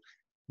foul,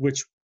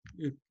 which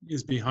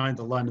is behind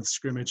the line of the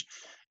scrimmage,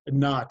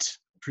 not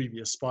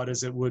previous spot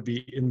as it would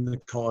be in the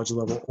college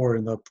level or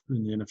in the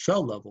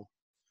NFL level.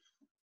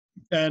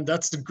 And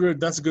that's a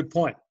good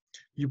point.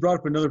 You brought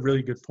up another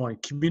really good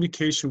point,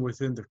 communication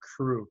within the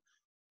crew.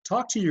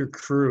 Talk to your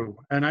crew.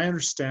 And I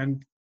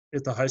understand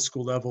at the high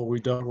school level,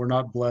 we're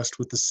not blessed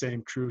with the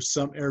same crew.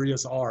 Some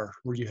areas are,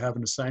 where you have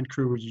an assigned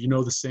crew where you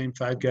know the same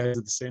 5 guys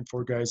or the same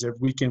 4 guys every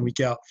week in, week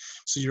out.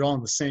 So you're all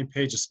on the same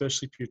page,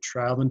 especially if you're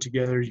traveling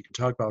together. You can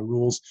talk about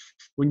rules.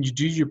 When you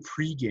do your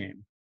pregame,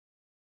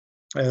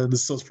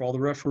 this is for all the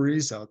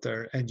referees out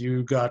there, and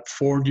you got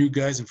 4 new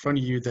guys in front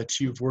of you that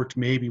you've worked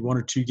maybe 1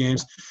 or 2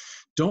 games,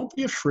 don't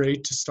be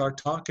afraid to start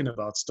talking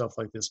about stuff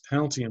like this,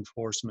 penalty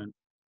enforcement,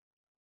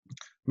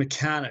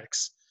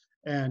 mechanics,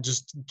 and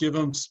just give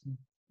them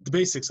the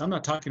basics. I'm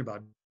not talking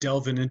about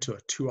delving into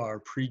a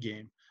 2-hour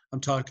pregame.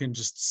 I'm talking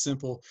just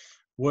simple,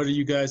 what are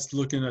you guys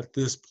looking at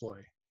this play?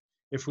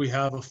 If we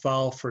have a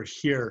foul for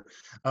here,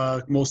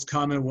 most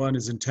common one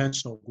is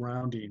intentional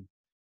grounding.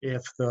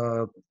 If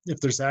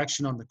there's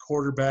action on the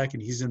quarterback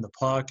and he's in the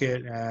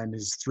pocket and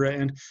is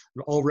threatened,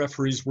 all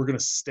referees, we're going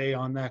to stay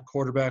on that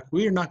quarterback.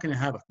 We are not going to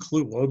have a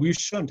clue. Well, we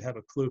shouldn't have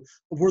a clue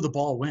of where the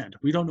ball went.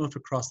 We don't know if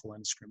it crossed the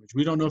line of scrimmage.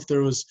 We don't know if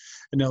there was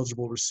an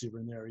eligible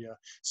receiver in the area.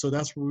 So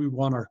that's where we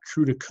want our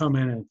crew to come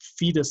in and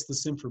feed us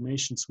this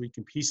information so we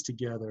can piece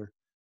together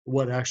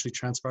what actually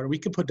transpired. We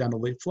can put down a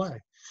late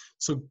flag.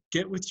 So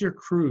get with your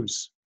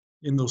crews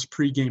in those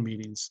pregame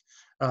meetings.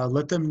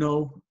 Let them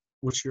know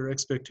what your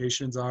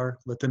expectations are.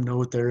 Let them know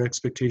what their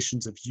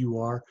expectations of you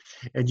are.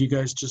 And you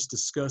guys just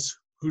discuss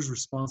whose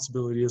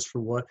responsibility is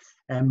for what.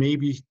 And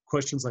maybe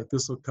questions like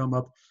this will come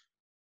up.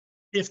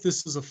 If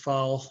this is a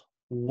foul,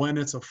 when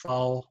it's a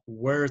foul,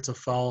 where it's a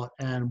foul,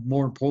 and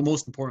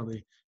most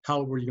importantly,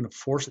 how were you going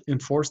to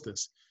enforce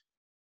this?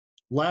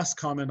 Last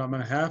comment I'm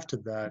going to have to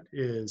that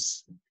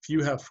is, if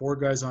you have 4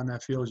 guys on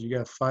that field, you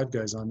got 5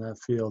 guys on that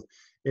field,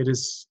 it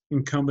is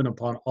incumbent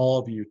upon all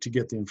of you to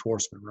get the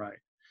enforcement right.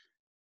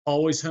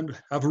 Always have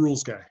a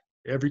rules guy.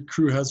 Every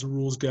crew has a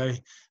rules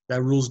guy.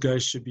 That rules guy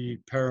should be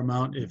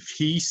paramount. If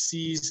he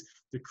sees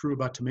the crew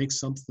about to make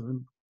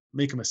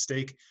a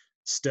mistake,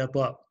 step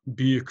up,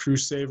 be a crew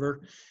saver.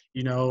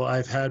 You know,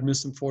 I've had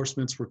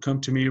misenforcements come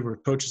to me where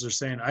coaches are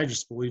saying, I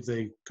just believe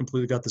they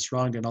completely got this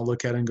wrong. And I'll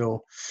look at it and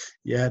go,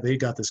 yeah, they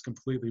got this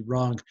completely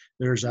wrong.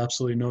 There's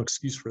absolutely no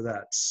excuse for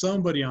that.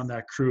 Somebody on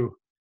that crew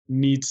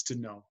needs to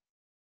know.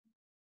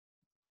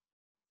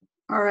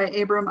 All right,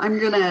 Abram, I'm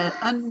going to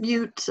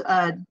unmute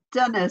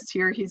Dennis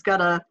here. He's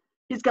got a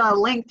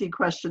lengthy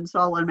question, so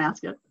I'll let him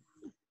ask it.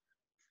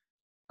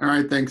 All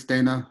right, thanks,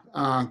 Dana.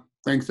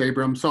 Thanks,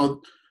 Abram.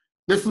 So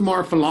this is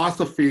more a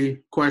philosophy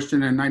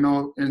question, and I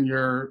know in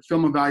your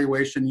film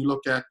evaluation you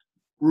look at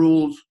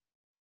rules,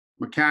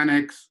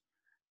 mechanics,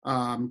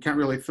 can't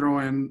really throw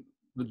in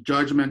the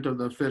judgment of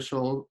the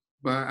official,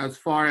 but as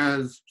far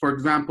as, for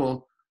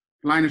example,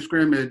 line of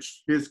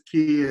scrimmage, his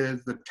key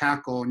is the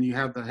tackle, and you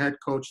have the head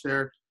coach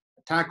there.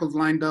 Tackle's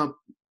lined up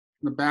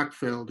in the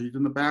backfield. He's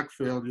in the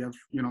backfield. You have,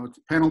 it's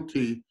a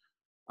penalty.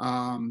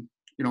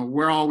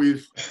 We're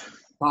always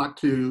taught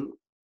to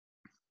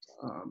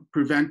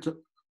preventive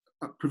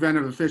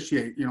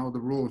officiate. The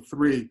rule of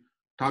 3.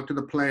 Talk to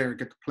the player,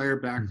 get the player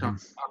back. Mm-hmm. Talk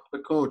to the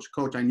coach.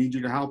 Coach, I need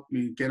you to help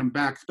me get him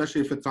back,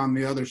 especially if it's on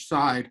the other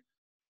side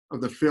of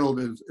the field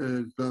is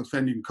the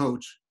offending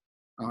coach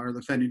or the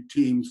offending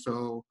team.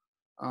 So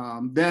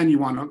then you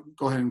want to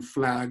go ahead and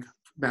flag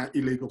that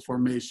illegal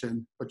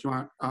formation. But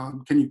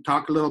can you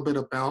talk a little bit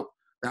about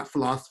that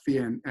philosophy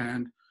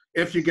and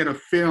if you get a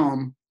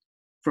film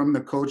from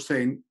the coach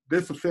saying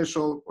this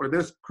official or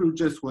this crew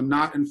just will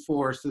not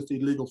enforce this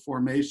illegal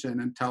formation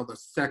until the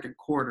second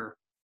quarter,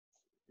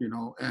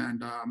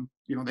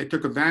 they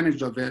took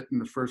advantage of it in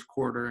the first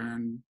quarter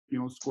and,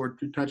 scored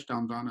 2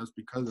 touchdowns on us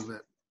because of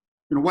it.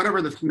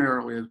 Whatever the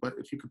scenario is, but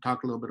if you could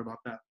talk a little bit about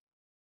that.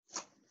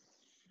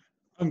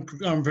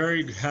 I'm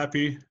very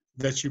happy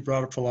that you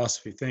brought up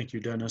philosophy. Thank you,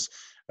 Dennis.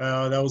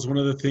 That was one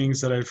of the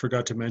things that I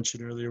forgot to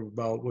mention earlier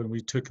about when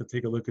we take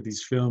a look at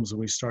these films and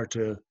we start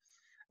to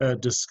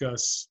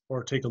discuss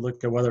or take a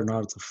look at whether or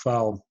not it's a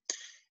foul.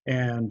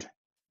 And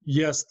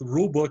yes, the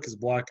rule book is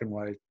black and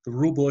white. The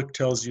rule book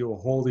tells you a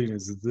holding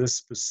is this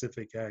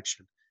specific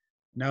action.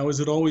 Now, is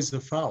it always a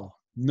foul?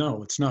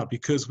 No, it's not,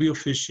 because we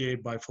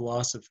officiate by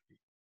philosophy.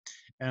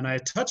 And I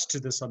touched to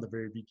this on the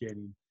very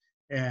beginning.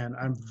 And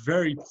I'm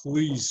very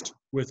pleased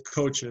with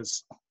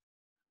coaches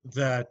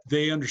that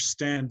they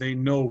understand, they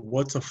know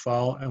what's a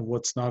foul and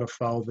what's not a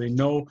foul. They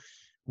know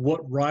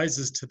what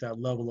rises to that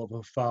level of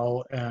a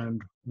foul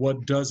and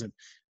what doesn't.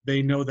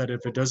 They know that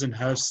if it doesn't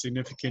have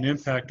significant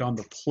impact on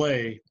the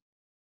play,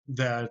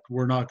 that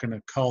we're not going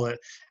to call it.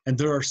 And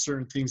there are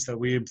certain things that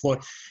we employ.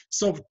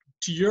 So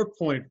to your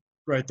point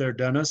right there,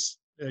 Dennis,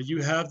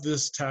 you have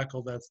this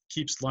tackle that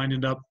keeps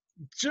lining up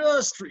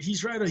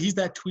he's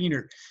that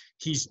tweener.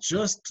 He's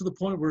just to the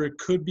point where it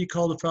could be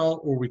called a foul,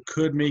 or we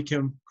could make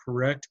him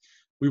correct.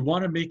 We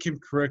want to make him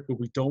correct, but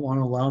we don't want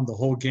to allow him the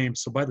whole game.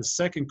 So by the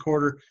second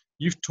quarter,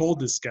 you've told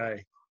this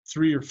guy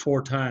 3 or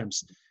 4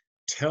 times,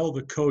 tell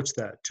the coach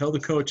that. Tell the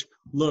coach,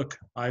 look,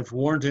 I've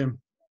warned him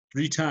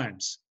 3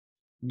 times.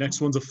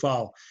 Next one's a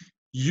foul.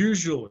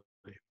 Usually,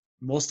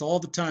 most all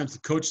the times,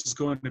 the coach is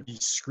going to be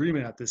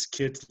screaming at this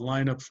kid to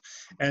line up.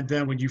 And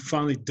then when you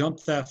finally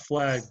dump that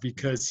flag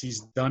because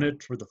he's done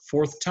it for the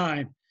 4th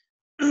time,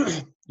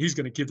 he's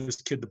going to give this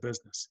kid the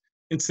business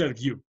instead of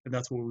you. And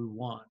that's what we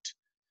want.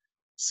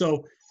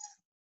 So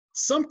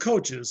some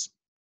coaches,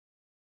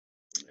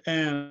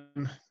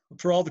 and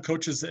for all the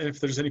coaches, if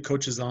there's any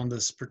coaches on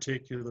this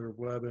particular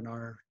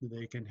webinar,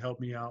 they can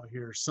help me out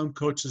here. Some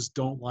coaches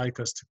don't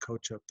like us to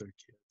coach up their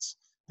kids.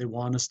 They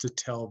want us to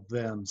tell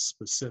them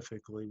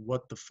specifically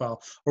what the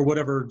foul or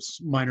whatever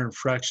minor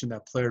infraction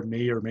that player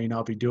may or may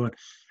not be doing.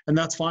 And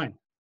that's fine.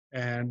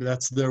 And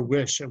that's their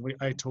wish. And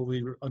I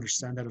totally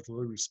understand that. I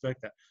totally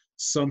respect that.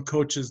 Some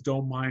coaches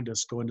don't mind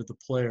us going to the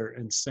player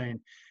and saying,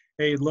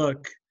 hey,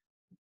 look,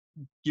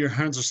 your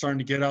hands are starting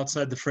to get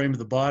outside the frame of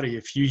the body.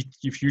 If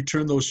you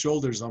turn those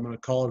shoulders, I'm going to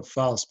call it a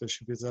foul,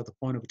 especially if it's at the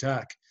point of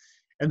attack.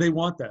 And they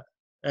want that.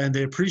 And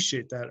they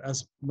appreciate that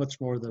as much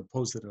more than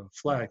opposed to a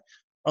flag.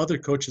 Other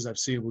coaches I've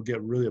seen will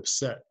get really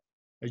upset.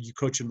 Are you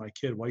coaching my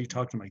kid? Why are you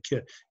talking to my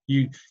kid?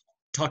 You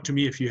talk to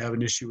me if you have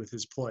an issue with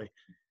his play.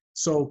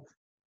 So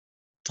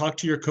talk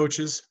to your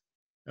coaches,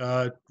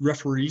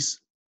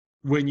 referees,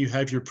 when you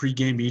have your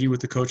pregame meeting with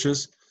the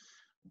coaches.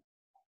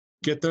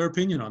 Get their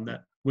opinion on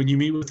that. When you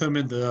meet with them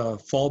in the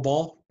fall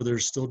ball, where they're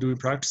still doing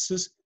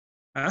practices,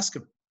 ask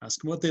them.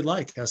 Ask them what they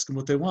like. Ask them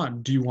what they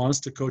want. Do you want us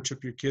to coach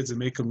up your kids and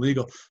make them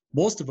legal?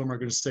 Most of them are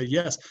going to say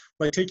yes.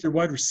 Like take your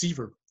wide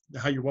receiver.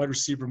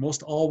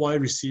 Most all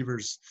wide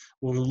receivers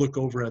will look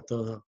over at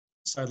the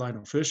sideline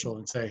official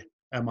and say,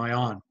 am I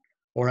on?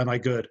 Or am I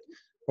good?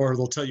 Or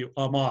they'll tell you,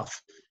 I'm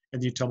off.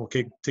 And you tell them,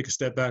 okay, take a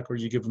step back, or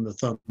you give them the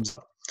thumbs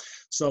up.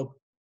 So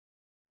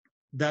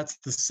that's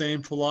the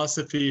same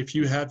philosophy. If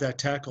you have that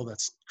tackle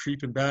that's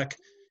creeping back,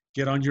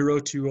 get on your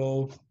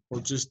 0-2-0 or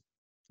just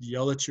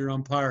yell at your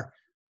umpire,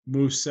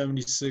 move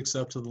 76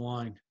 up to the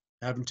line,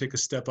 have him take a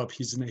step up.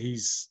 He's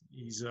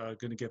going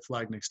to get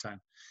flagged next time.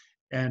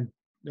 And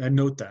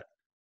note that.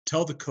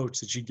 Tell the coach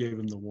that you gave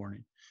him the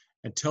warning,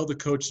 and tell the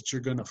coach that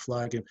you're going to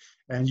flag him.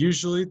 And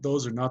usually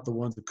those are not the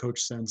ones the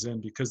coach sends in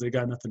because they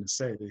got nothing to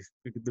say.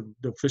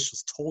 The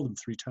officials told him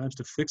 3 times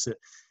to fix it.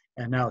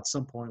 And now at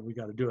some point we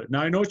got to do it.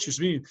 Now I know what you're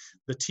meaning.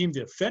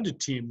 The offended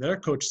team, their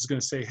coach is going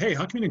to say, hey,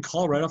 how come you didn't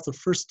call right off the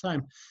first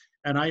time?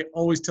 And I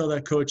always tell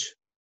that coach,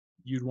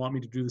 you'd want me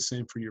to do the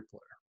same for your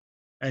player.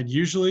 And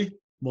usually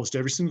most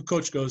every single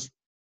coach goes,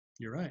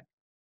 you're right.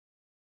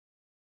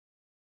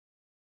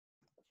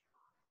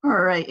 All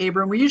right,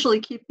 Abram, we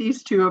usually keep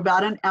these to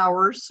about an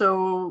hour.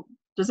 So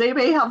does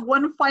anybody have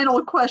one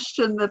final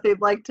question that they'd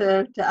like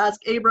to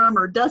ask Abram,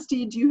 or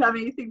Dusty, do you have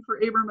anything for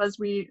Abram as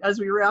we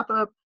wrap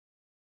up?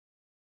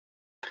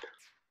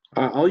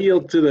 I'll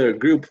yield to the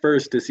group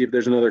first to see if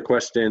there's another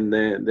question,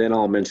 then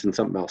I'll mention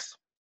something else.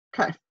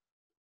 Okay.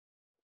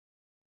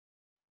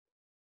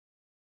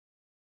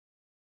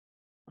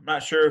 I'm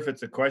not sure if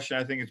it's a question.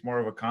 I think it's more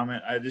of a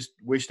comment. I just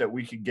wish that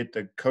we could get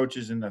the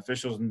coaches and the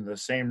officials into the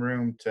same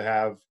room to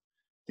have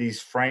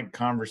these frank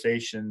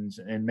conversations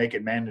and make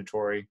it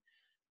mandatory,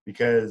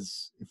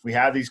 because if we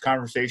have these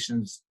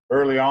conversations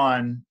early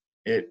on,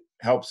 it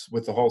helps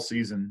with the whole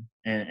season,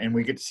 and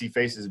we get to see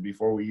faces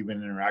before we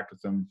even interact with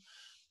them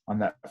on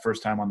that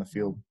first time on the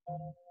field.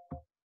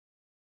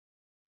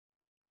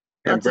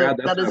 And Brad,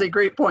 that is a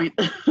great point.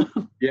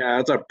 Yeah,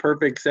 that's a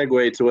perfect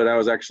segue to what I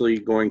was actually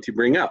going to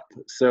bring up.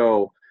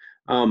 So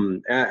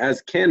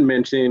as Ken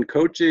mentioned,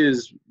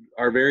 coaches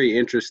are very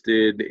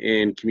interested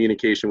in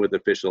communication with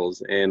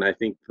officials. And I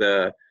think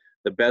the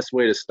best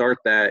way to start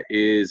that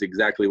is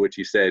exactly what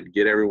you said.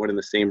 Get everyone in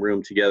the same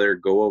room together,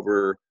 go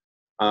over,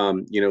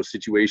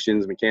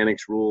 situations,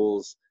 mechanics,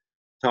 rules,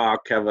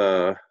 talk, have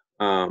a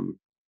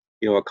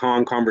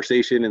calm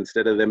conversation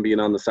instead of them being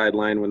on the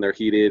sideline when they're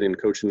heated and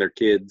coaching their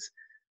kids.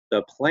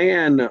 The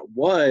plan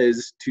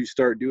was to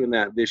start doing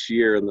that this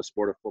year in the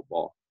sport of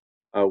football.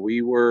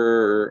 We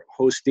were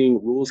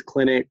hosting rules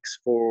clinics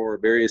for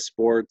various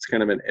sports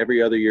kind of an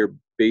every other year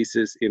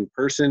basis in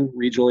person,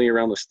 regionally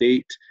around the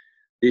state.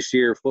 This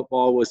year,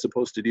 football was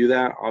supposed to do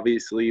that.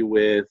 Obviously,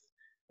 with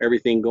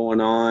everything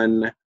going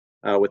on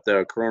with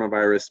the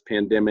coronavirus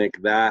pandemic,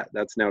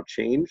 that's now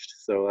changed.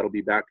 So that'll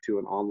be back to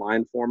an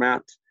online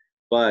format.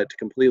 But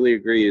completely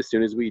agree, as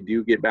soon as we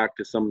do get back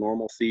to some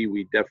normalcy,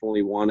 we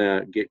definitely want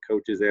to get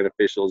coaches and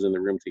officials in the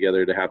room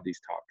together to have these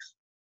talks.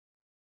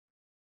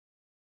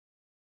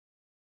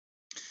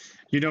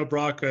 You know,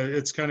 Brock,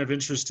 it's kind of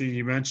interesting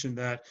you mentioned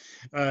that.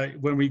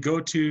 When we go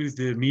to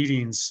the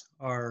meetings,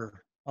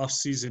 our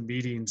off-season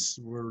meetings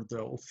where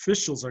the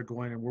officials are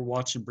going and we're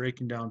watching,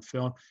 breaking down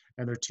film,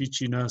 and they're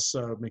teaching us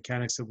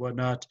mechanics and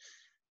whatnot,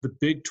 the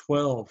Big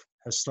 12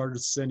 has started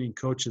sending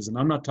coaches, and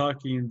I'm not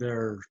talking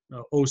their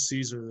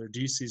OCs or their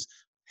DCs,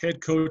 head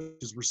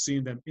coaches. We're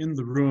seeing them in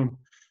the room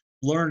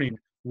learning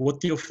what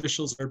the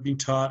officials are being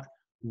taught,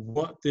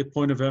 what the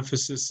point of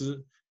emphasis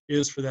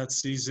is for that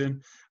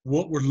season,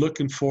 what we're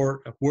looking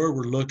for, where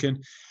we're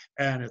looking.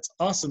 And it's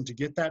awesome to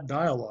get that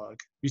dialogue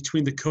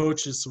between the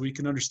coaches so we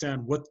can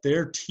understand what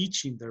they're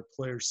teaching their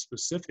players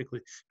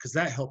specifically, because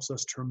that helps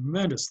us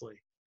tremendously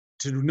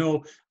to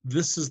know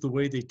this is the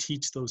way they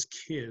teach those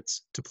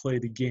kids to play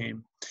the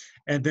game.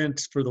 And then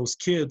for those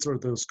kids or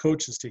those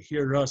coaches to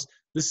hear us,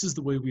 this is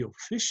the way we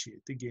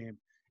officiate the game.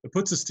 It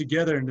puts us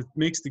together and it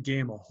makes the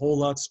game a whole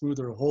lot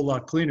smoother, a whole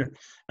lot cleaner,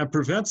 and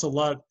prevents a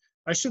lot.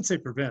 I shouldn't say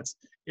prevents,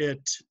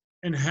 it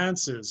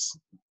enhances.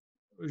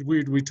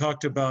 We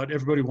talked about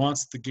everybody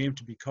wants the game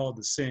to be called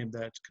the same,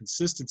 that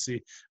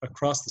consistency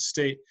across the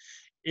state.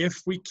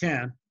 If we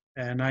can,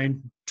 and I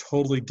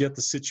totally get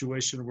the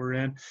situation we're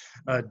in,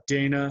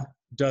 Dana,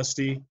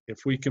 Dusty, if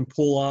we can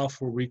pull off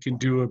where we can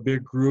do a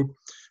big group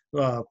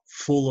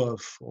full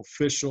of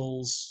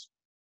officials,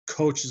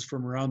 coaches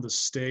from around the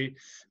state,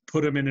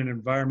 put them in an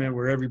environment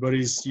where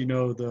everybody's, you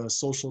know, the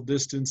social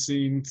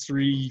distancing,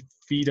 3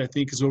 feet, I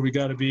think is where we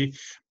got to be,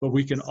 but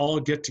we can all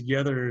get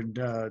together and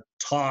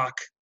talk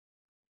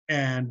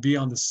and be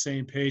on the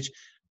same page.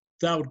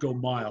 That would go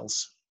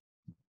miles.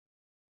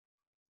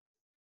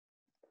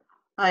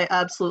 I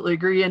absolutely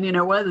agree. And, you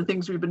know, one of the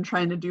things we've been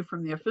trying to do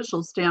from the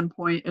official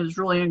standpoint is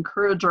really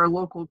encourage our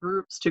local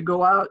groups to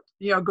go out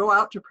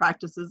to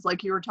practices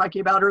like you were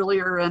talking about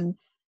earlier and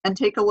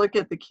take a look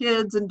at the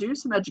kids and do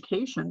some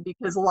education,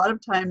 because a lot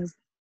of times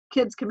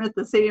kids commit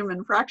the same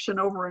infraction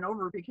over and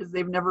over because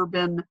they've never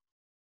been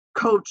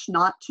coached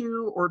not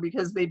to, or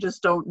because they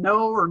just don't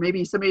know, or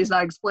maybe somebody's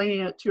not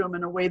explaining it to them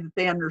in a way that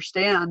they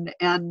understand.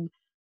 And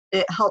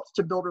it helps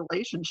to build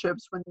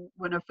relationships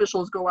when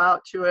officials go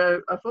out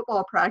to a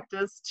football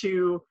practice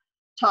to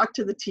talk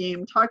to the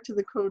team, talk to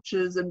the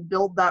coaches, and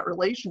build that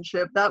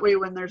relationship. That way,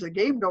 when there's a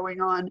game going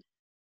on,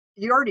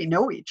 you already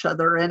know each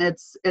other, and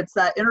it's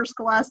that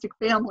interscholastic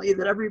family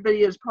that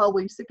everybody is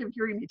probably sick of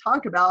hearing me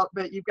talk about.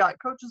 But you've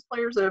got coaches,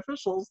 players, and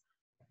officials.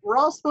 We're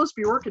all supposed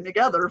to be working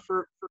together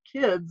for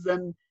kids,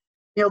 and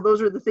you know,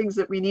 those are the things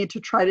that we need to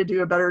try to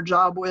do a better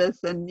job with.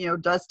 And you know,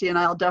 Dusty and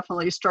I'll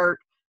definitely start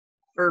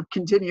or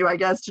continue, I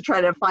guess, to try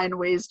to find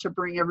ways to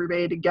bring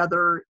everybody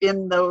together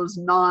in those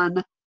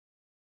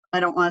I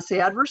don't want to say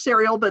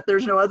adversarial, but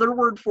there's no other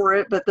word for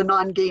it, but the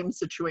non-game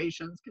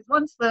situations. Because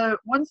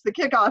once the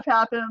kickoff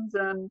happens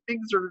and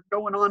things are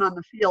going on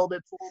the field,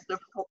 it's a little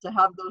difficult to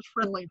have those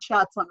friendly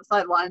chats on the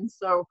sidelines.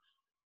 So,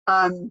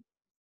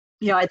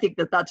 you know, I think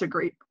that's a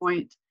great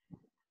point.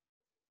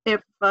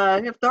 If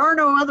there are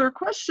no other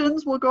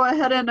questions, we'll go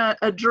ahead and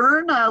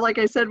adjourn. Like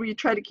I said, we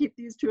try to keep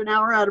these to an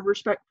hour out of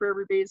respect for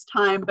everybody's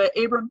time. But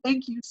Abram,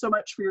 thank you so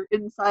much for your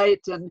insight,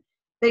 and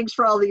thanks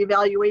for all the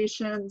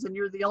evaluations. And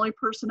you're the only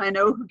person I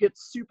know who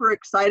gets super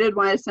excited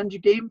when I send you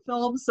game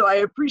films. So I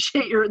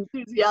appreciate your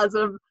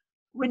enthusiasm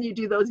when you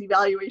do those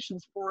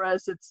evaluations for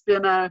us. It's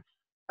been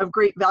of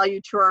great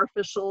value to our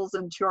officials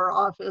and to our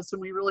office,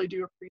 and we really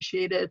do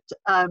appreciate it.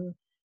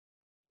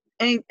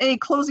 Any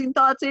closing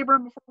thoughts,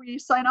 Abram, before we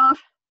sign off?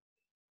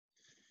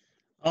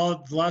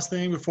 The last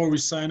thing before we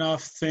sign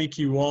off, thank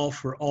you all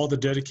for all the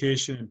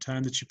dedication and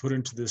time that you put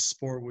into this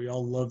sport. We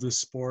all love this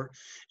sport.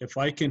 If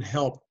I can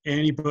help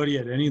anybody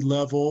at any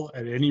level,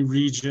 at any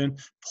region,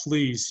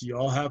 please, you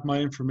all have my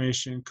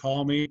information.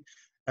 Call me.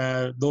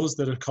 Those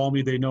that have called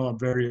me, they know I'm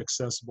very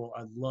accessible.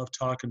 I love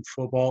talking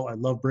football. I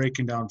love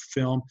breaking down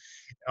film.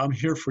 I'm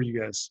here for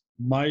you guys.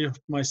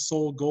 My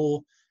sole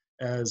goal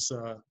as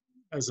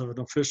an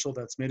official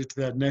that's made it to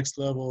that next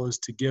level is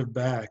to give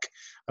back.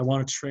 I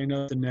want to train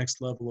up the next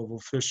level of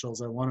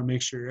officials. I want to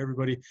make sure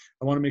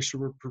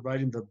we're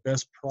providing the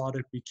best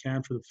product we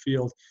can for the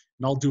field,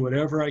 and I'll do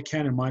whatever I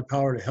can in my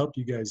power to help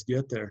you guys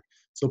get there.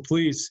 So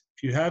please,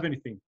 if you have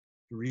anything,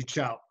 reach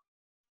out.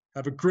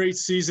 Have a great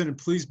season, and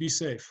please be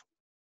safe.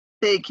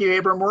 Thank you,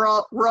 Abram. We're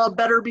all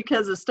better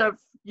because of stuff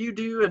you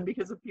do and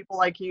because of people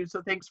like you.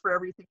 So thanks for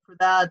everything for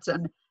that.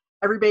 And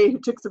everybody who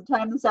took some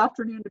time this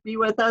afternoon to be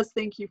with us,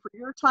 thank you for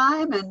your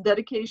time and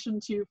dedication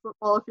to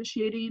football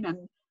officiating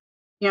and,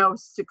 you know,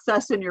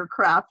 success in your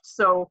craft.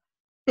 So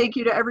Thank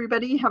you to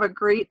everybody. Have a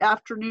great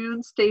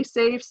afternoon. Stay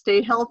safe,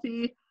 stay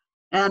healthy.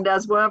 And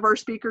as one of our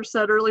speakers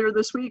said earlier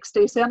this week,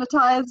 stay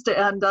sanitized.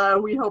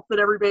 And we hope that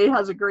everybody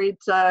has a great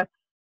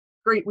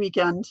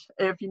weekend.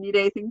 If you need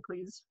anything,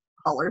 please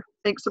holler.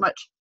 Thanks so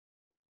much.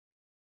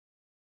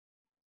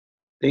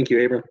 Thank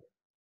you, Abram.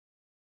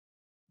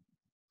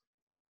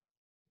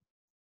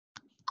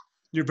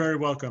 You're very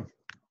welcome.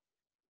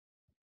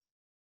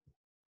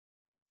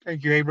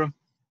 Thank you, Abram.